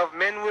thousands of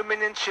men,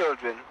 women, and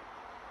children,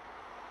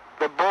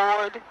 the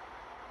Board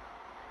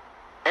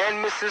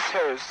and Mrs.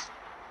 Hearst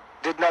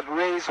did not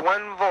raise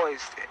one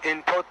voice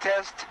in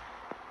protest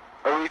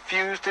or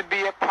refuse to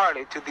be a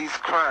party to these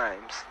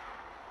crimes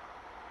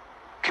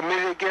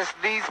committed against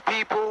these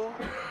people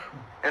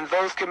and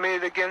those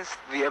committed against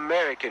the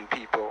American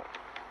people.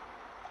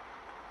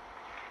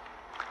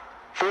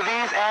 Through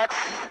these acts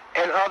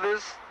and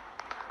others,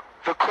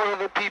 the court of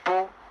the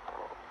people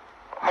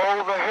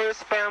hold the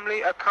Hearst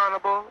family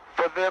accountable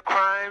for their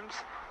crimes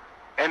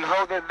and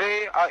hold that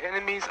they are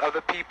enemies of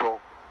the people.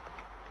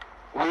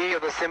 We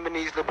of the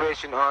Symbionese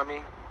Liberation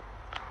Army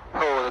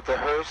hold that the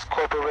Hearst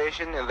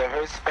Corporation and the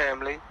Hearst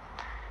family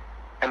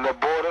and the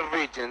Board of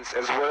Regents,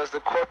 as well as the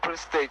corporate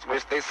states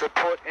which they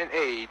support and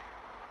aid,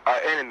 are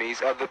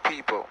enemies of the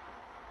people.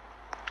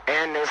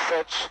 and as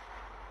such,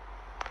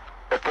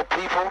 that the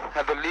people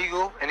have the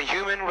legal and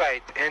human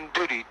right and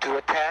duty to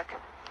attack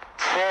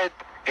said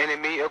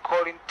enemy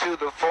according to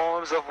the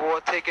forms of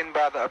war taken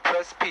by the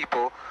oppressed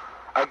people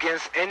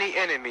against any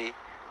enemy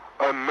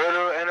or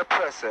murderer and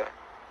oppressor,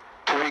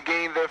 to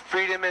regain their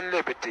freedom and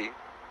liberty,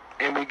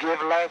 and we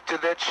give life to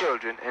their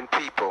children and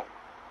people.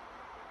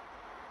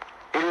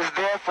 It is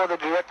therefore the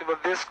directive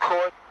of this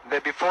court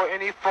that before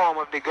any form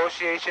of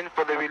negotiation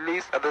for the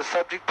release of the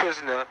subject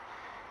prisoner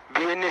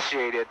be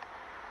initiated,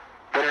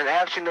 that an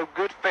action of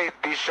good faith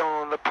be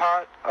shown on the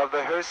part of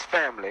the Hearst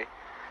family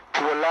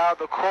to allow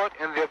the court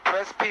and the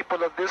oppressed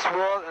people of this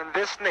world and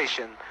this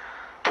nation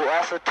to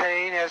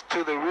ascertain as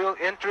to the real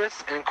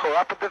interests and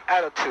cooperative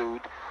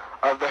attitude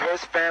of the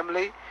Hearst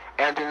family,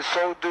 and in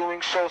so doing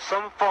show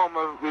some form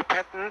of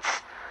repentance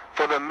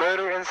for the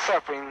murder and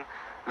suffering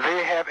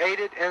they have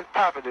aided and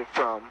profited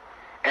from.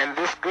 And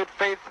this good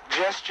faith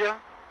gesture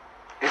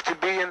is to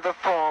be in the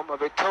form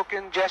of a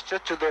token gesture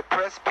to the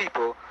oppressed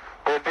people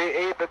that they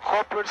aid the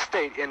corporate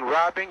state in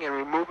robbing and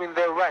removing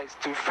their rights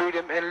to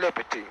freedom and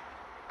liberty.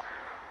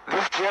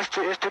 This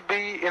gesture is to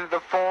be in the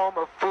form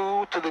of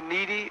food to the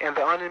needy and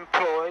the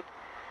unemployed,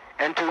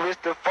 and to which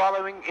the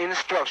following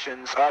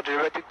instructions are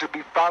directed to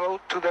be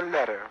followed to the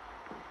letter.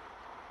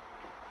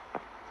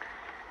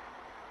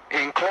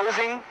 In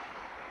closing,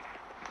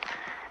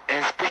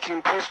 and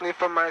speaking personally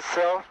for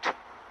myself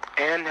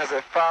and as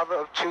a father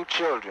of 2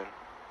 children,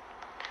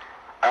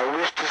 I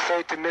wish to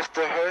say to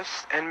Mr.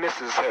 Hearst and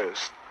Mrs.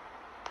 Hearst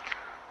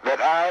that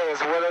I, as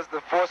well as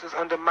the forces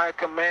under my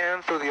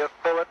command through the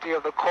authority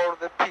of the court of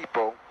the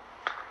people,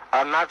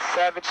 are not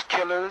savage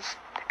killers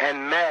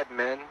and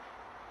madmen,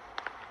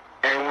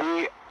 and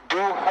we do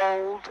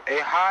hold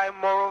a high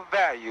moral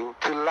value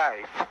to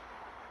life.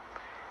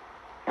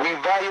 We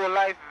value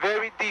life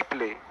very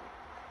deeply,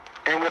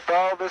 and with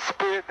all the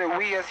spirit that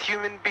we as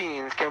human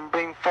beings can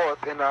bring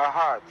forth in our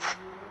hearts.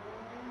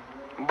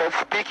 But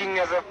speaking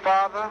as a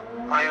father,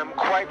 I am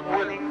quite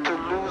willing to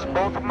lose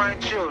both my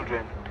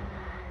children,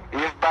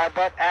 if by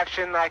that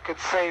action I could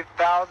save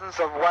thousands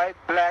of white,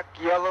 black,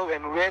 yellow,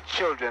 and red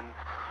children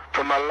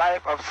from a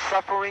life of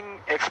suffering,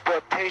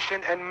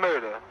 exploitation, and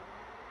murder.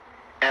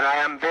 And I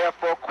am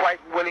therefore quite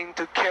willing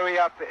to carry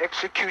out the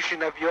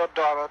execution of your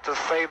daughter to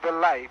save the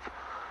life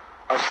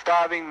of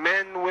starving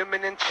men,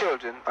 women, and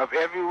children of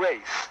every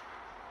race.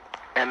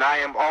 And I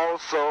am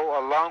also,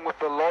 along with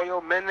the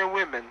loyal men and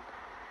women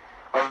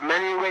of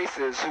many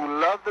races who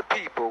love the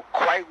people,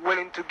 quite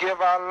willing to give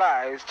our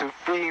lives to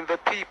freeing the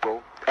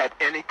people at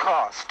any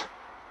cost.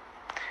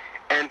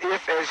 And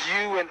if, as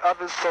you and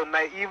others so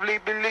naively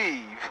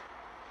believe,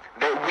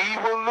 that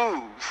we will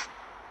lose,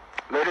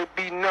 let it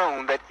be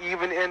known that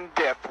even in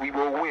death we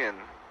will win.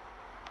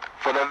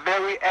 For the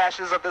very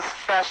ashes of this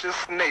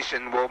fascist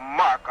nation will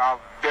mark our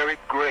very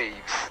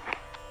graves.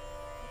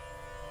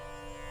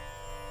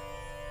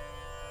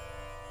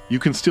 You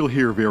can still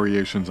hear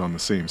variations on the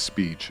same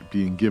speech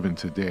being given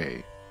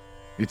today.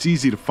 It's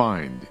easy to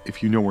find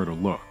if you know where to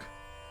look.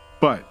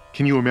 But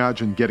can you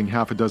imagine getting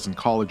half a dozen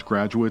college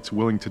graduates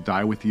willing to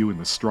die with you in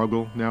the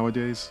struggle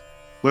nowadays?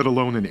 Let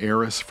alone an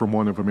heiress from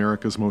one of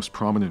America's most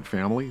prominent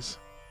families?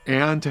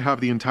 And to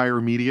have the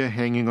entire media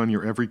hanging on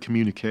your every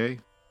communique?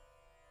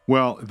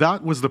 Well,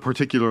 that was the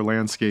particular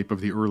landscape of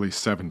the early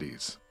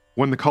 70s,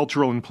 when the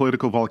cultural and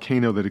political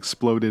volcano that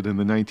exploded in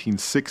the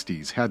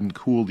 1960s hadn't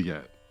cooled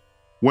yet.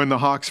 When the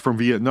hawks from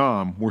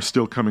Vietnam were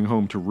still coming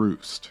home to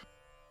roost.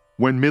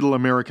 When middle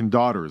American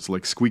daughters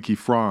like Squeaky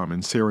Fromm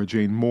and Sarah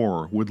Jane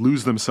Moore would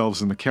lose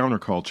themselves in the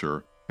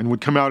counterculture and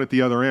would come out at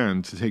the other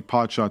end to take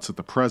potshots at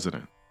the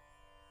president.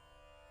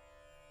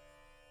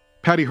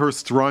 Patty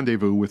Hearst's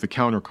rendezvous with the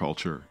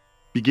counterculture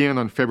began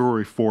on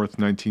February 4th,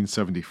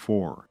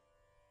 1974,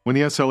 when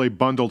the SLA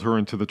bundled her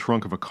into the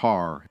trunk of a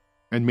car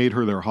and made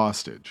her their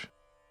hostage.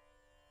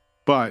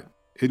 But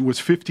it was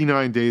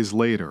 59 days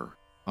later,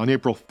 on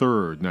April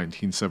 3rd,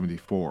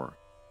 1974,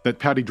 that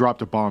Patty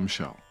dropped a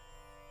bombshell.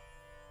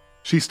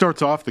 She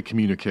starts off the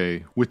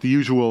communique with the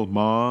usual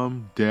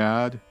Mom,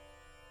 Dad,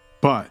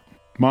 but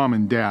Mom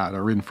and Dad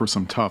are in for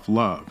some tough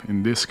love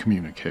in this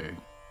communique.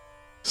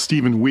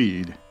 Stephen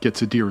Weed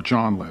gets a Dear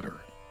John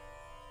letter.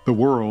 The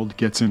world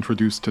gets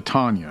introduced to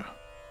Tanya,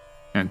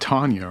 and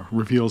Tanya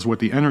reveals what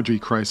the energy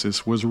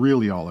crisis was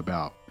really all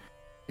about,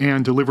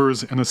 and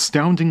delivers an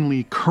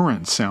astoundingly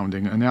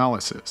current-sounding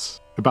analysis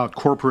about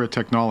corporate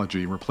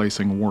technology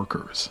replacing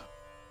workers.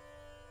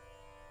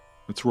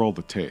 Let's roll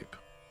the tape.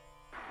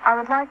 I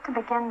would like to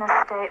begin this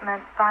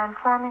statement by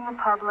informing the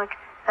public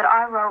that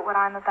I wrote what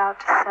I'm about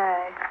to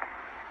say.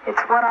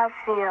 It's what I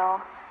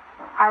feel.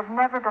 I've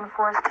never been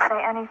forced to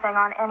say anything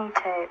on any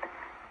tape,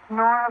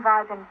 nor have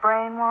I been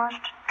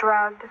brainwashed,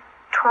 drugged,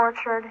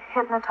 tortured,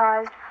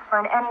 hypnotized, or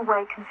in any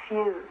way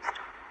confused.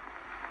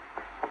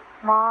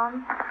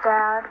 Mom,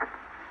 Dad,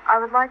 I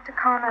would like to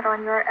comment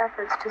on your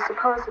efforts to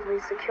supposedly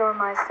secure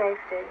my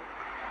safety.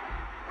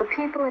 The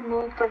People in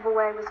Need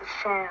giveaway was a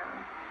sham.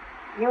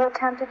 You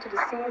attempted to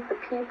deceive the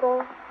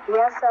people, the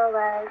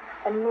SLA,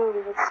 and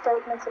me with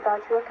statements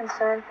about your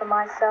concern for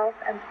myself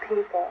and the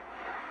people.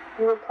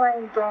 You were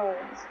playing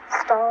games,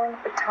 stalling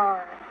for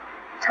time.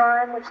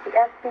 Time which the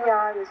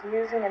FBI was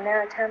using in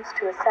their attempts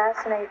to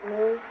assassinate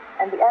me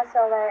and the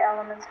SLA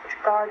elements which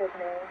guarded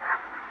me.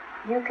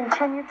 You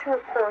continued to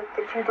report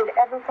that you did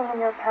everything in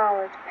your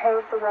power to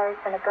pave the way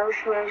for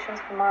negotiations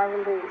for my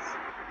release.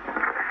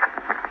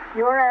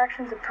 Your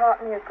actions have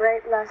taught me a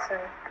great lesson,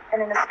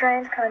 and in a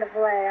strange kind of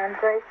way, I'm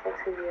grateful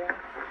to you.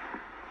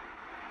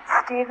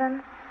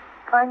 Stephen,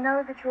 I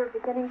know that you are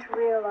beginning to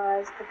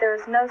realize that there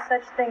is no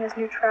such thing as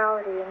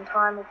neutrality in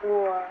time of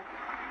war.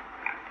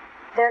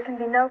 There can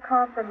be no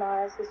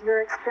compromise, as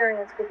your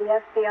experience with the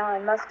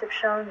FBI must have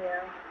shown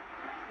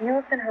you. You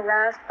have been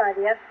harassed by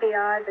the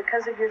FBI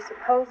because of your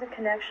supposed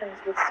connections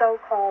with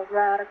so-called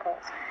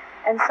radicals,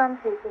 and some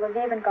people have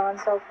even gone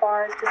so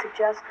far as to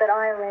suggest that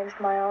I arranged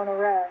my own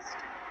arrest.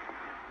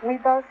 We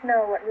both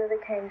know what really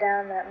came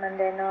down that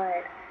Monday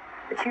night,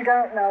 but you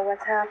don't know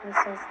what's happened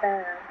since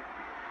then.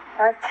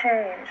 I've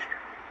changed,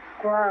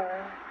 grown.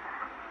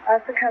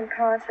 I've become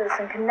conscious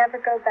and can never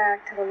go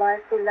back to the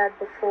life we led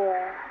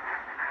before.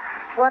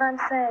 What I'm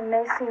saying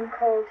may seem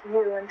cold to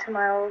you and to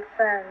my old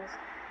friends,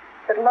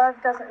 but love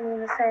doesn't mean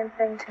the same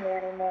thing to me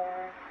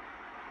anymore.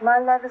 My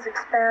love has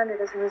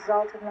expanded as a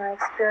result of my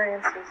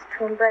experiences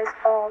to embrace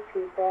all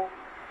people.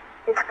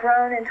 It's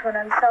grown into an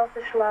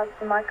unselfish love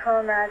for my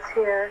comrades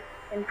here,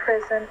 in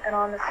prison, and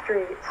on the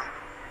streets.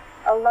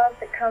 A love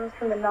that comes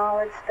from the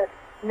knowledge that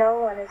no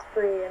one is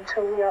free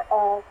until we are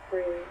all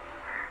free.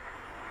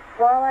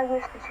 While I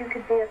wish that you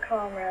could be a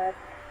comrade,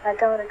 I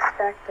don't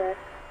expect it.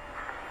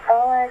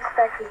 All I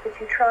expect is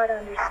that you try to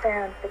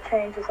understand the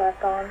changes I've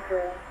gone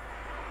through.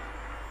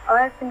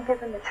 I've been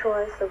given the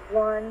choice of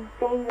 1,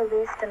 being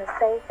released in a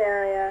safe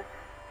area,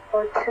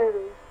 or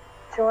 2,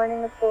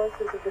 joining the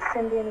forces of the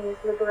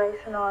Symbionese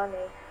Liberation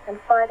Army and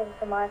fighting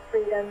for my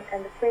freedom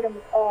and the freedom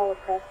of all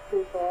oppressed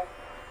people.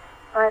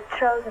 I have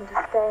chosen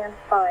to stay and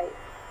fight.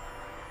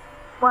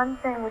 One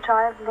thing which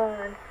I have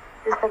learned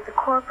is that the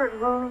corporate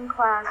ruling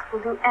class will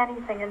do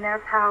anything in their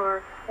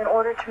power in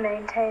order to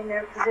maintain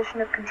their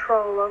position of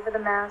control over the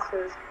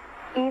masses,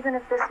 even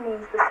if this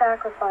means the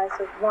sacrifice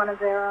of one of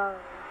their own.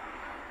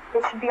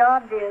 It should be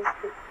obvious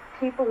that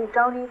people who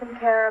don't even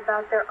care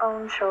about their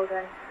own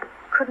children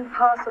couldn't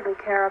possibly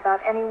care about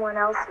anyone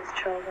else's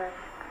children.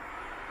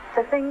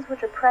 The things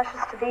which are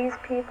precious to these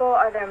people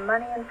are their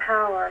money and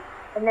power,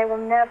 and they will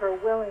never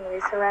willingly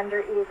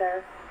surrender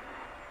either.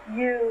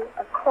 You,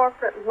 a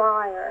corporate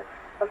liar,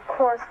 of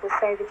course will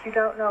say that you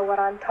don't know what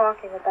I'm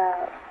talking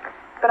about.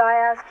 But I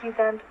ask you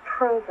then to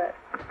prove it.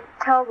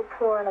 Tell the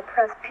poor and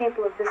oppressed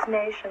people of this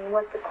nation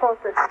what the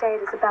corporate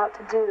state is about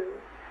to do.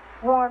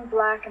 Warn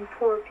black and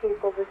poor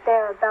people that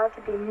they're about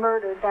to be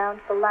murdered down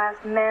to the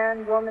last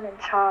man, woman, and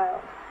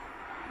child.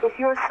 If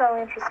you're so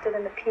interested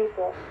in the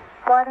people,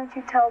 why don't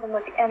you tell them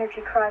what the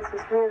energy crisis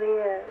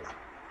really is?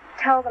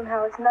 Tell them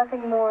how it's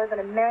nothing more than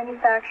a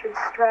manufactured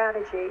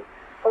strategy,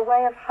 a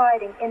way of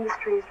hiding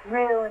industry's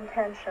real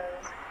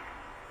intentions.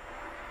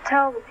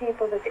 Tell the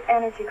people that the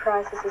energy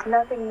crisis is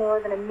nothing more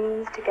than a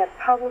means to get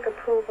public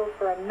approval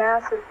for a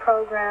massive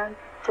program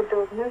to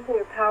build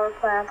nuclear power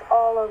plants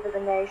all over the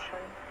nation.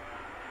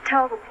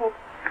 Tell the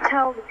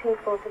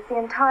people that the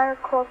entire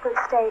corporate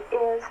state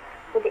is,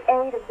 with the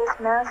aid of this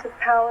massive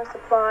power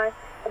supply,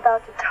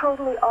 about to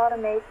totally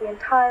automate the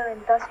entire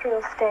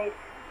industrial state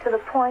to the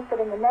point that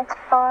in the next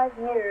 5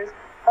 years,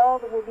 all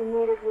that will be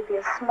needed will be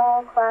a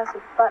small class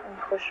of button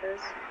pushers.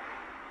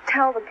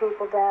 Tell the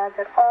people, Dad,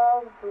 that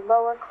all of the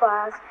lower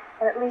class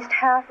and at least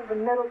half of the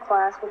middle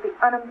class will be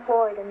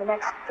unemployed in the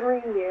next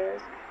 3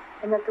 years,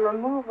 and that the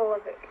removal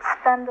of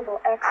expendable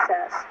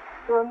excess,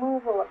 the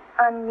removal of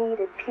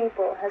unneeded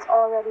people has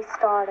already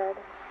started.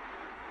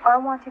 I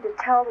want you to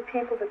tell the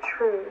people the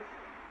truth.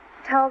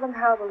 Tell them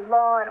how the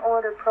law and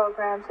order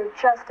programs are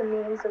just a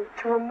means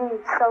to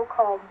remove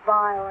so-called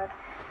violent,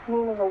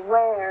 meaning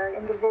aware,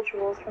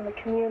 individuals from the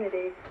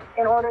community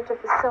in order to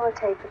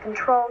facilitate the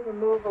controlled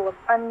removal of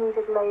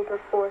unneeded labor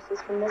forces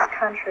from this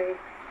country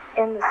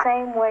in the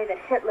same way that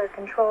Hitler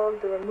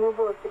controlled the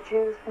removal of the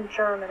Jews from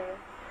Germany.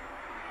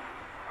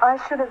 I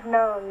should have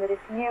known that if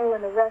you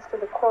and the rest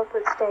of the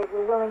corporate state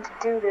were willing to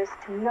do this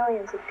to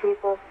millions of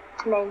people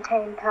to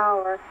maintain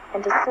power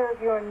and to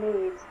serve your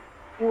needs,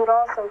 you would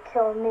also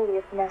kill me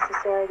if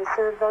necessary to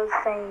serve those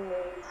same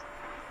needs.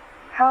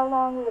 How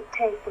long will it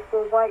take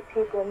before white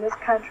people in this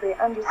country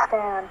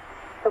understand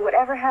that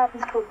whatever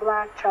happens to a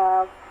black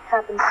child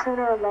happens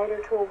sooner or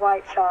later to a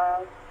white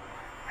child?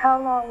 How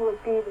long will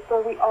it be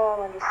before we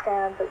all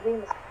understand that we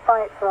must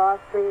fight for our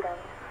freedom?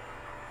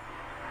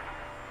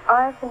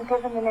 I have been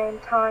given the name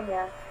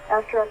Tanya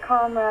after a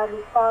comrade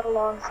who fought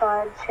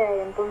alongside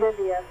Che in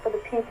Bolivia for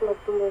the people of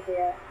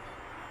Bolivia.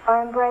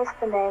 I embrace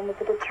the name with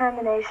the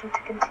determination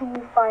to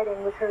continue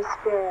fighting with her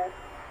spirit.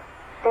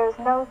 There is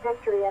no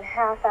victory in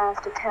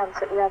half-assed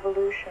attempts at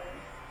revolution.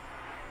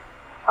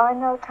 I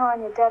know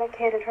Tanya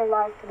dedicated her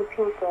life to the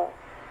people,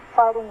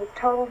 fighting with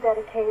total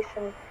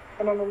dedication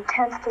and an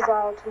intense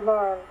desire to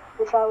learn,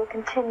 which I will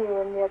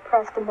continue in the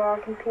oppressed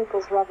American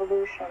people's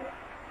revolution.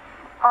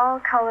 All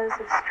colors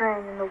of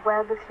string in the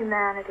web of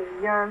humanity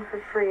yearn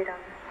for freedom.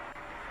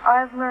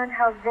 I've learned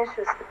how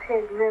vicious the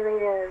pig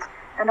really is,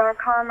 and our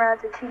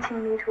comrades are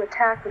teaching me to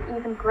attack with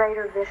even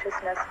greater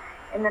viciousness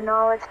in the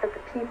knowledge that the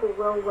people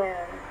will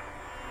win.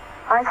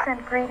 I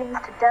send greetings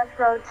to Death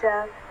Row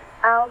Jeff,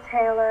 Al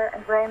Taylor,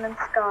 and Raymond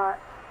Scott.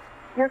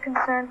 Your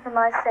concern for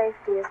my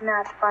safety is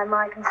matched by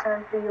my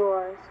concern for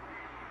yours.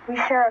 We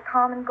share a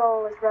common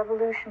goal as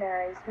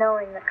revolutionaries,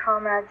 knowing that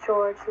Comrade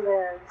George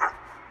lives.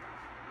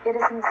 It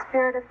is in the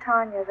spirit of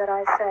Tanya that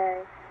I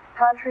say,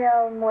 Patria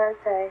o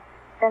muerte,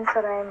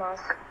 venceremos.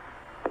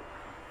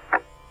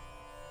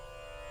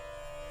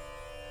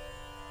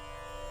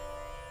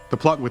 The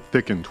plot would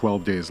thicken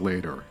 12 days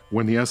later,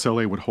 when the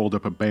SLA would hold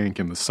up a bank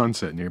in the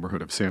Sunset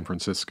neighborhood of San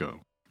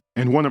Francisco.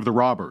 And one of the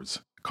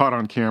robbers, caught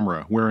on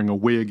camera wearing a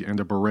wig and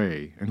a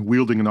beret and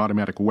wielding an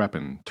automatic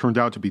weapon, turned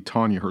out to be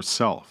Tanya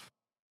herself,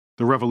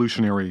 the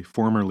revolutionary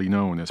formerly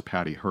known as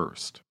Patty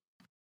Hearst.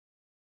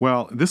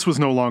 Well, this was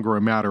no longer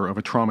a matter of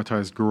a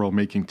traumatized girl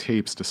making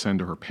tapes to send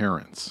to her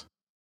parents.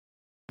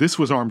 This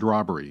was armed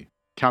robbery,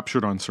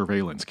 captured on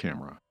surveillance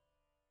camera.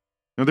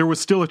 Now, there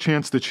was still a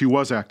chance that she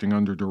was acting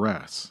under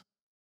duress,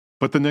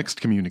 but the next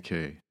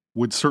communique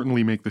would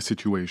certainly make the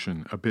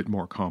situation a bit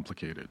more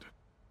complicated.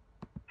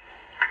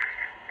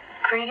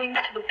 Greetings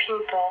to the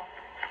people.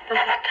 This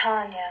is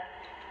Tanya.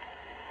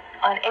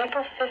 On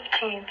April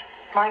 15th,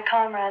 my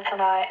comrades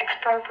and I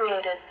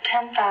expropriated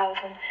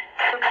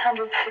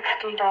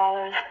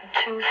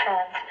 $10,660.02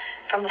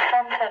 from the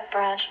Sunset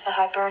branch of the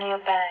Hibernia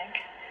Bank.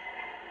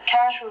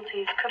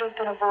 Casualties could have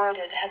been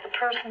avoided had the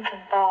persons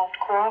involved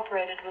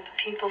cooperated with the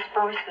people's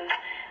forces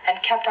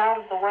and kept out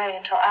of the way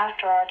until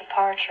after our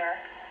departure.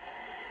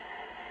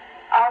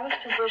 I was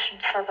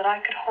positioned so that I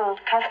could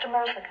hold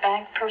customers and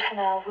bank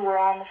personnel who were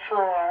on the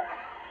floor.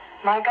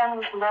 My gun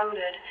was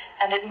loaded,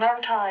 and at no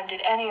time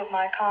did any of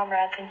my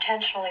comrades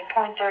intentionally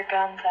point their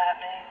guns at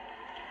me.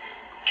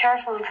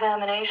 Careful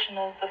examination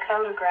of the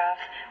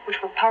photographs,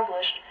 which were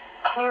published,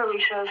 clearly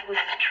shows this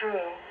is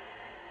true.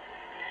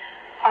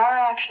 Our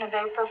action of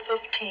April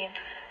 15th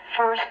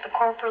forced the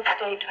corporate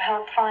state to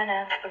help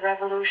finance the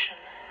revolution.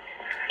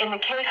 In the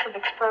case of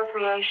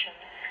expropriation,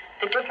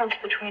 the difference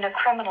between a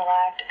criminal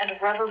act and a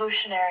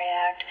revolutionary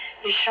act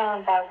is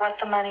shown by what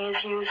the money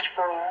is used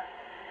for.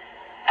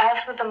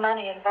 As with the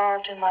money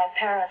involved in my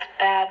parents'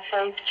 bad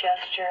faith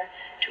gesture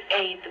to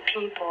aid the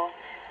people,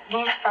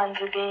 these funds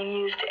are being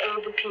used to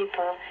aid the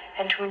people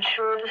and to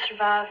ensure the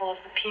survival of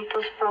the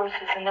people's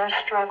forces in their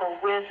struggle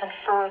with and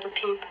for the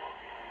people.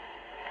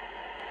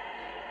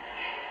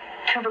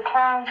 To the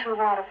clowns who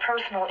want a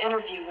personal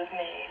interview with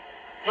me,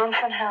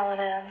 Vincent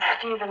Hallinan,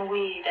 Stephen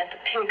Weed, and the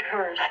Pig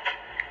Hearsts,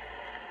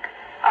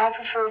 I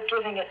preferred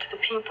giving it to the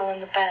people in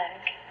the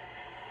bank.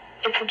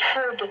 It's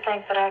absurd to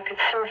think that I could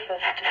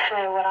surface to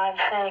say what I'm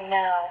saying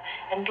now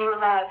and be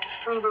allowed to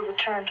freely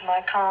return to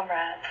my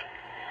comrades.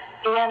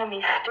 The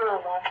enemy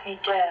still wants me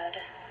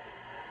dead.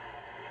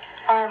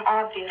 I am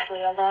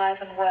obviously alive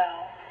and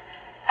well.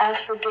 As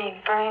for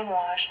being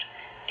brainwashed,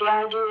 the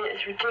idea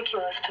is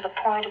ridiculous to the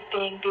point of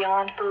being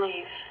beyond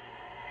belief.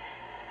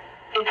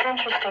 It's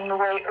interesting the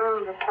way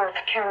early reports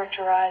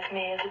characterize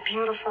me as a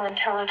beautiful,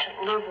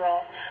 intelligent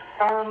liberal,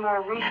 while in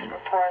more recent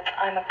reports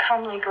I'm a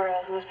comely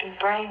girl who has been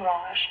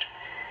brainwashed.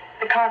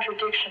 The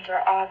contradictions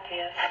are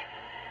obvious.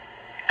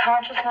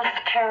 Consciousness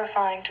is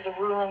terrifying to the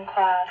ruling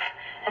class,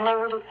 and they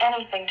will do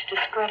anything to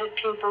discredit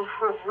people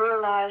who have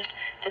realized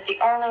that the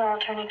only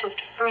alternative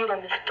to freedom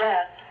is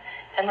death,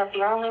 and that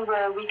the only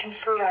way we can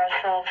free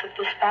ourselves of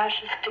this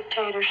fascist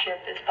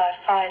dictatorship is by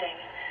fighting,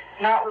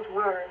 not with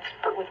words,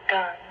 but with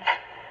guns.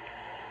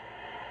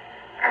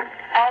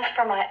 As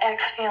for my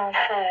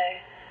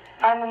ex-fiancé,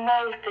 I'm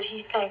amazed that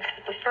he thinks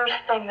that the first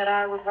thing that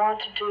I would want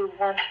to do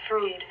once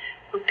freed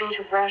would be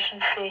to rush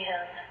and see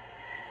him.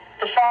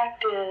 The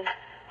fact is,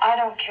 I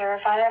don't care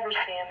if I ever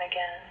see him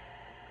again.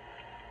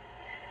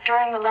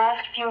 During the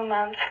last few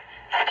months,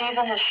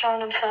 Stephen has shown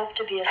himself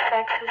to be a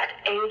sexist,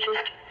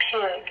 ageist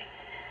pig.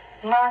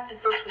 Not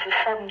that this was a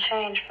sudden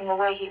change from the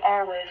way he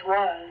always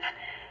was.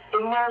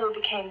 It merely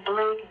became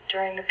blatant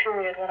during the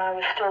period when I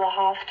was still a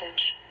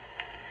hostage.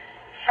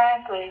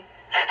 Frankly,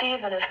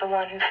 Stephen is the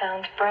one who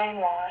sounds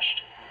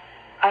brainwashed.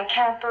 I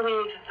can't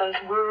believe that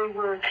those weary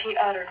words he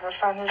uttered were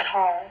from his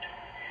heart.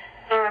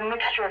 They're a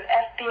mixture of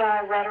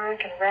FBI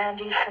rhetoric and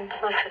Randy's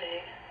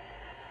simplicity.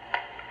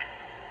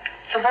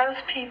 For those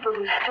people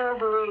who still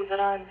believe that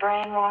I'm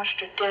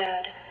brainwashed or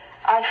dead,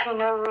 I see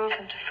no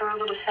reason to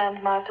further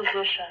defend my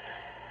position.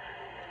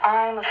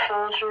 I'm a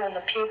soldier in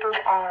the People's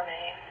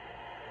Army.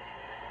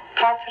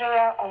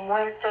 Patria o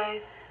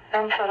muerte,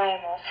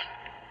 venceremos.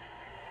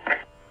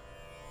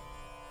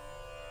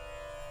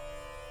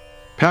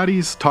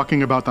 Patty's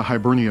talking about the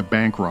Hibernia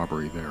bank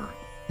robbery there,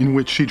 in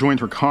which she joined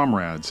her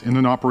comrades in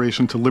an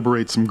operation to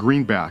liberate some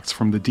greenbacks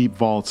from the deep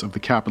vaults of the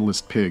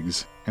capitalist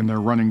pigs and their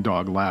running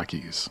dog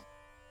lackeys.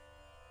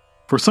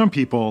 For some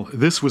people,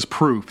 this was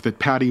proof that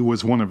Patty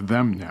was one of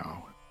them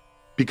now,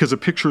 because a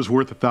picture's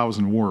worth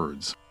 1,000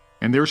 words,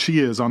 and there she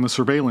is on the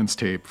surveillance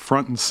tape,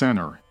 front and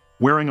center,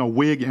 wearing a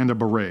wig and a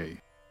beret,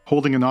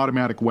 holding an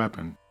automatic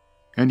weapon,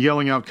 and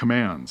yelling out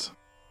commands.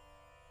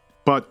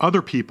 But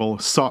other people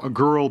saw a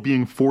girl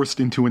being forced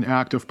into an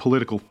act of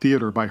political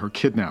theater by her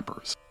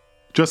kidnappers,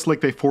 just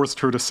like they forced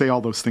her to say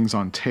all those things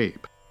on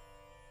tape.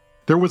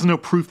 There was no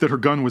proof that her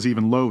gun was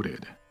even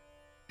loaded.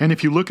 And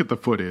if you look at the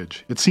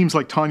footage, it seems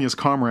like Tanya's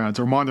comrades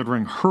are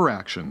monitoring her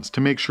actions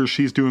to make sure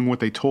she's doing what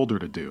they told her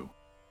to do.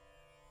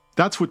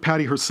 That's what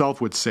Patty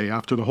herself would say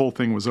after the whole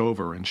thing was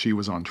over and she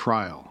was on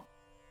trial.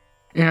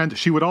 And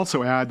she would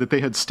also add that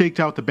they had staked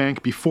out the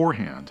bank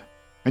beforehand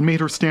and made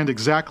her stand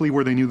exactly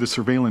where they knew the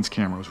surveillance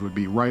cameras would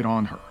be, right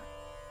on her.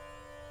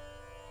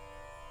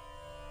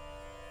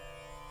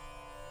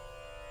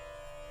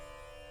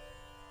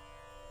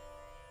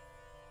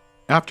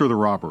 After the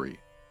robbery,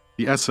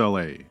 the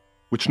SLA,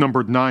 which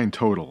numbered 9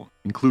 total,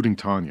 including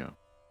Tanya,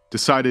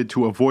 decided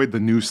to avoid the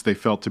noose they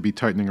felt to be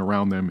tightening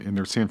around them in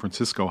their San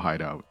Francisco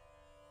hideout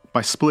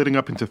by splitting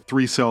up into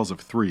 3 cells of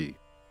 3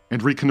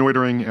 and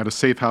reconnoitering at a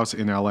safe house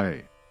in LA,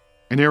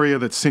 an area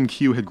that Sin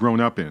Q had grown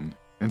up in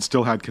and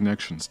still had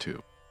connections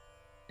to,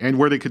 and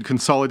where they could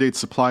consolidate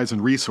supplies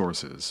and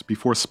resources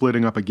before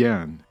splitting up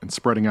again and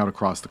spreading out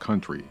across the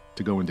country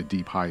to go into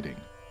deep hiding.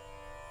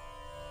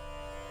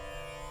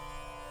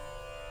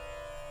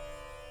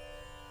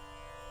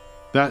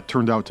 That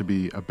turned out to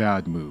be a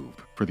bad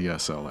move for the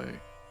SLA.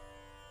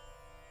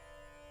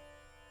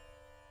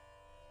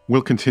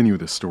 We'll continue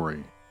this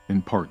story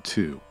in part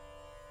 2.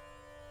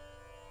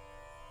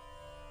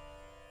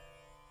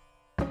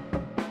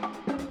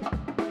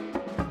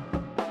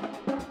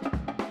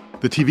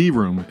 The TV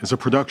Room is a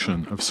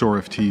production of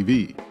Soref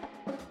TV.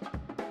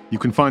 You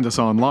can find us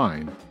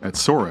online at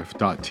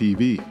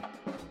soref.tv.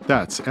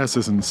 That's S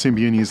as in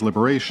Symbionese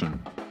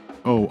Liberation,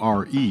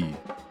 O-R-E,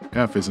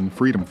 F as in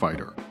Freedom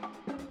Fighter.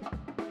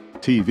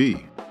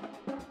 TV.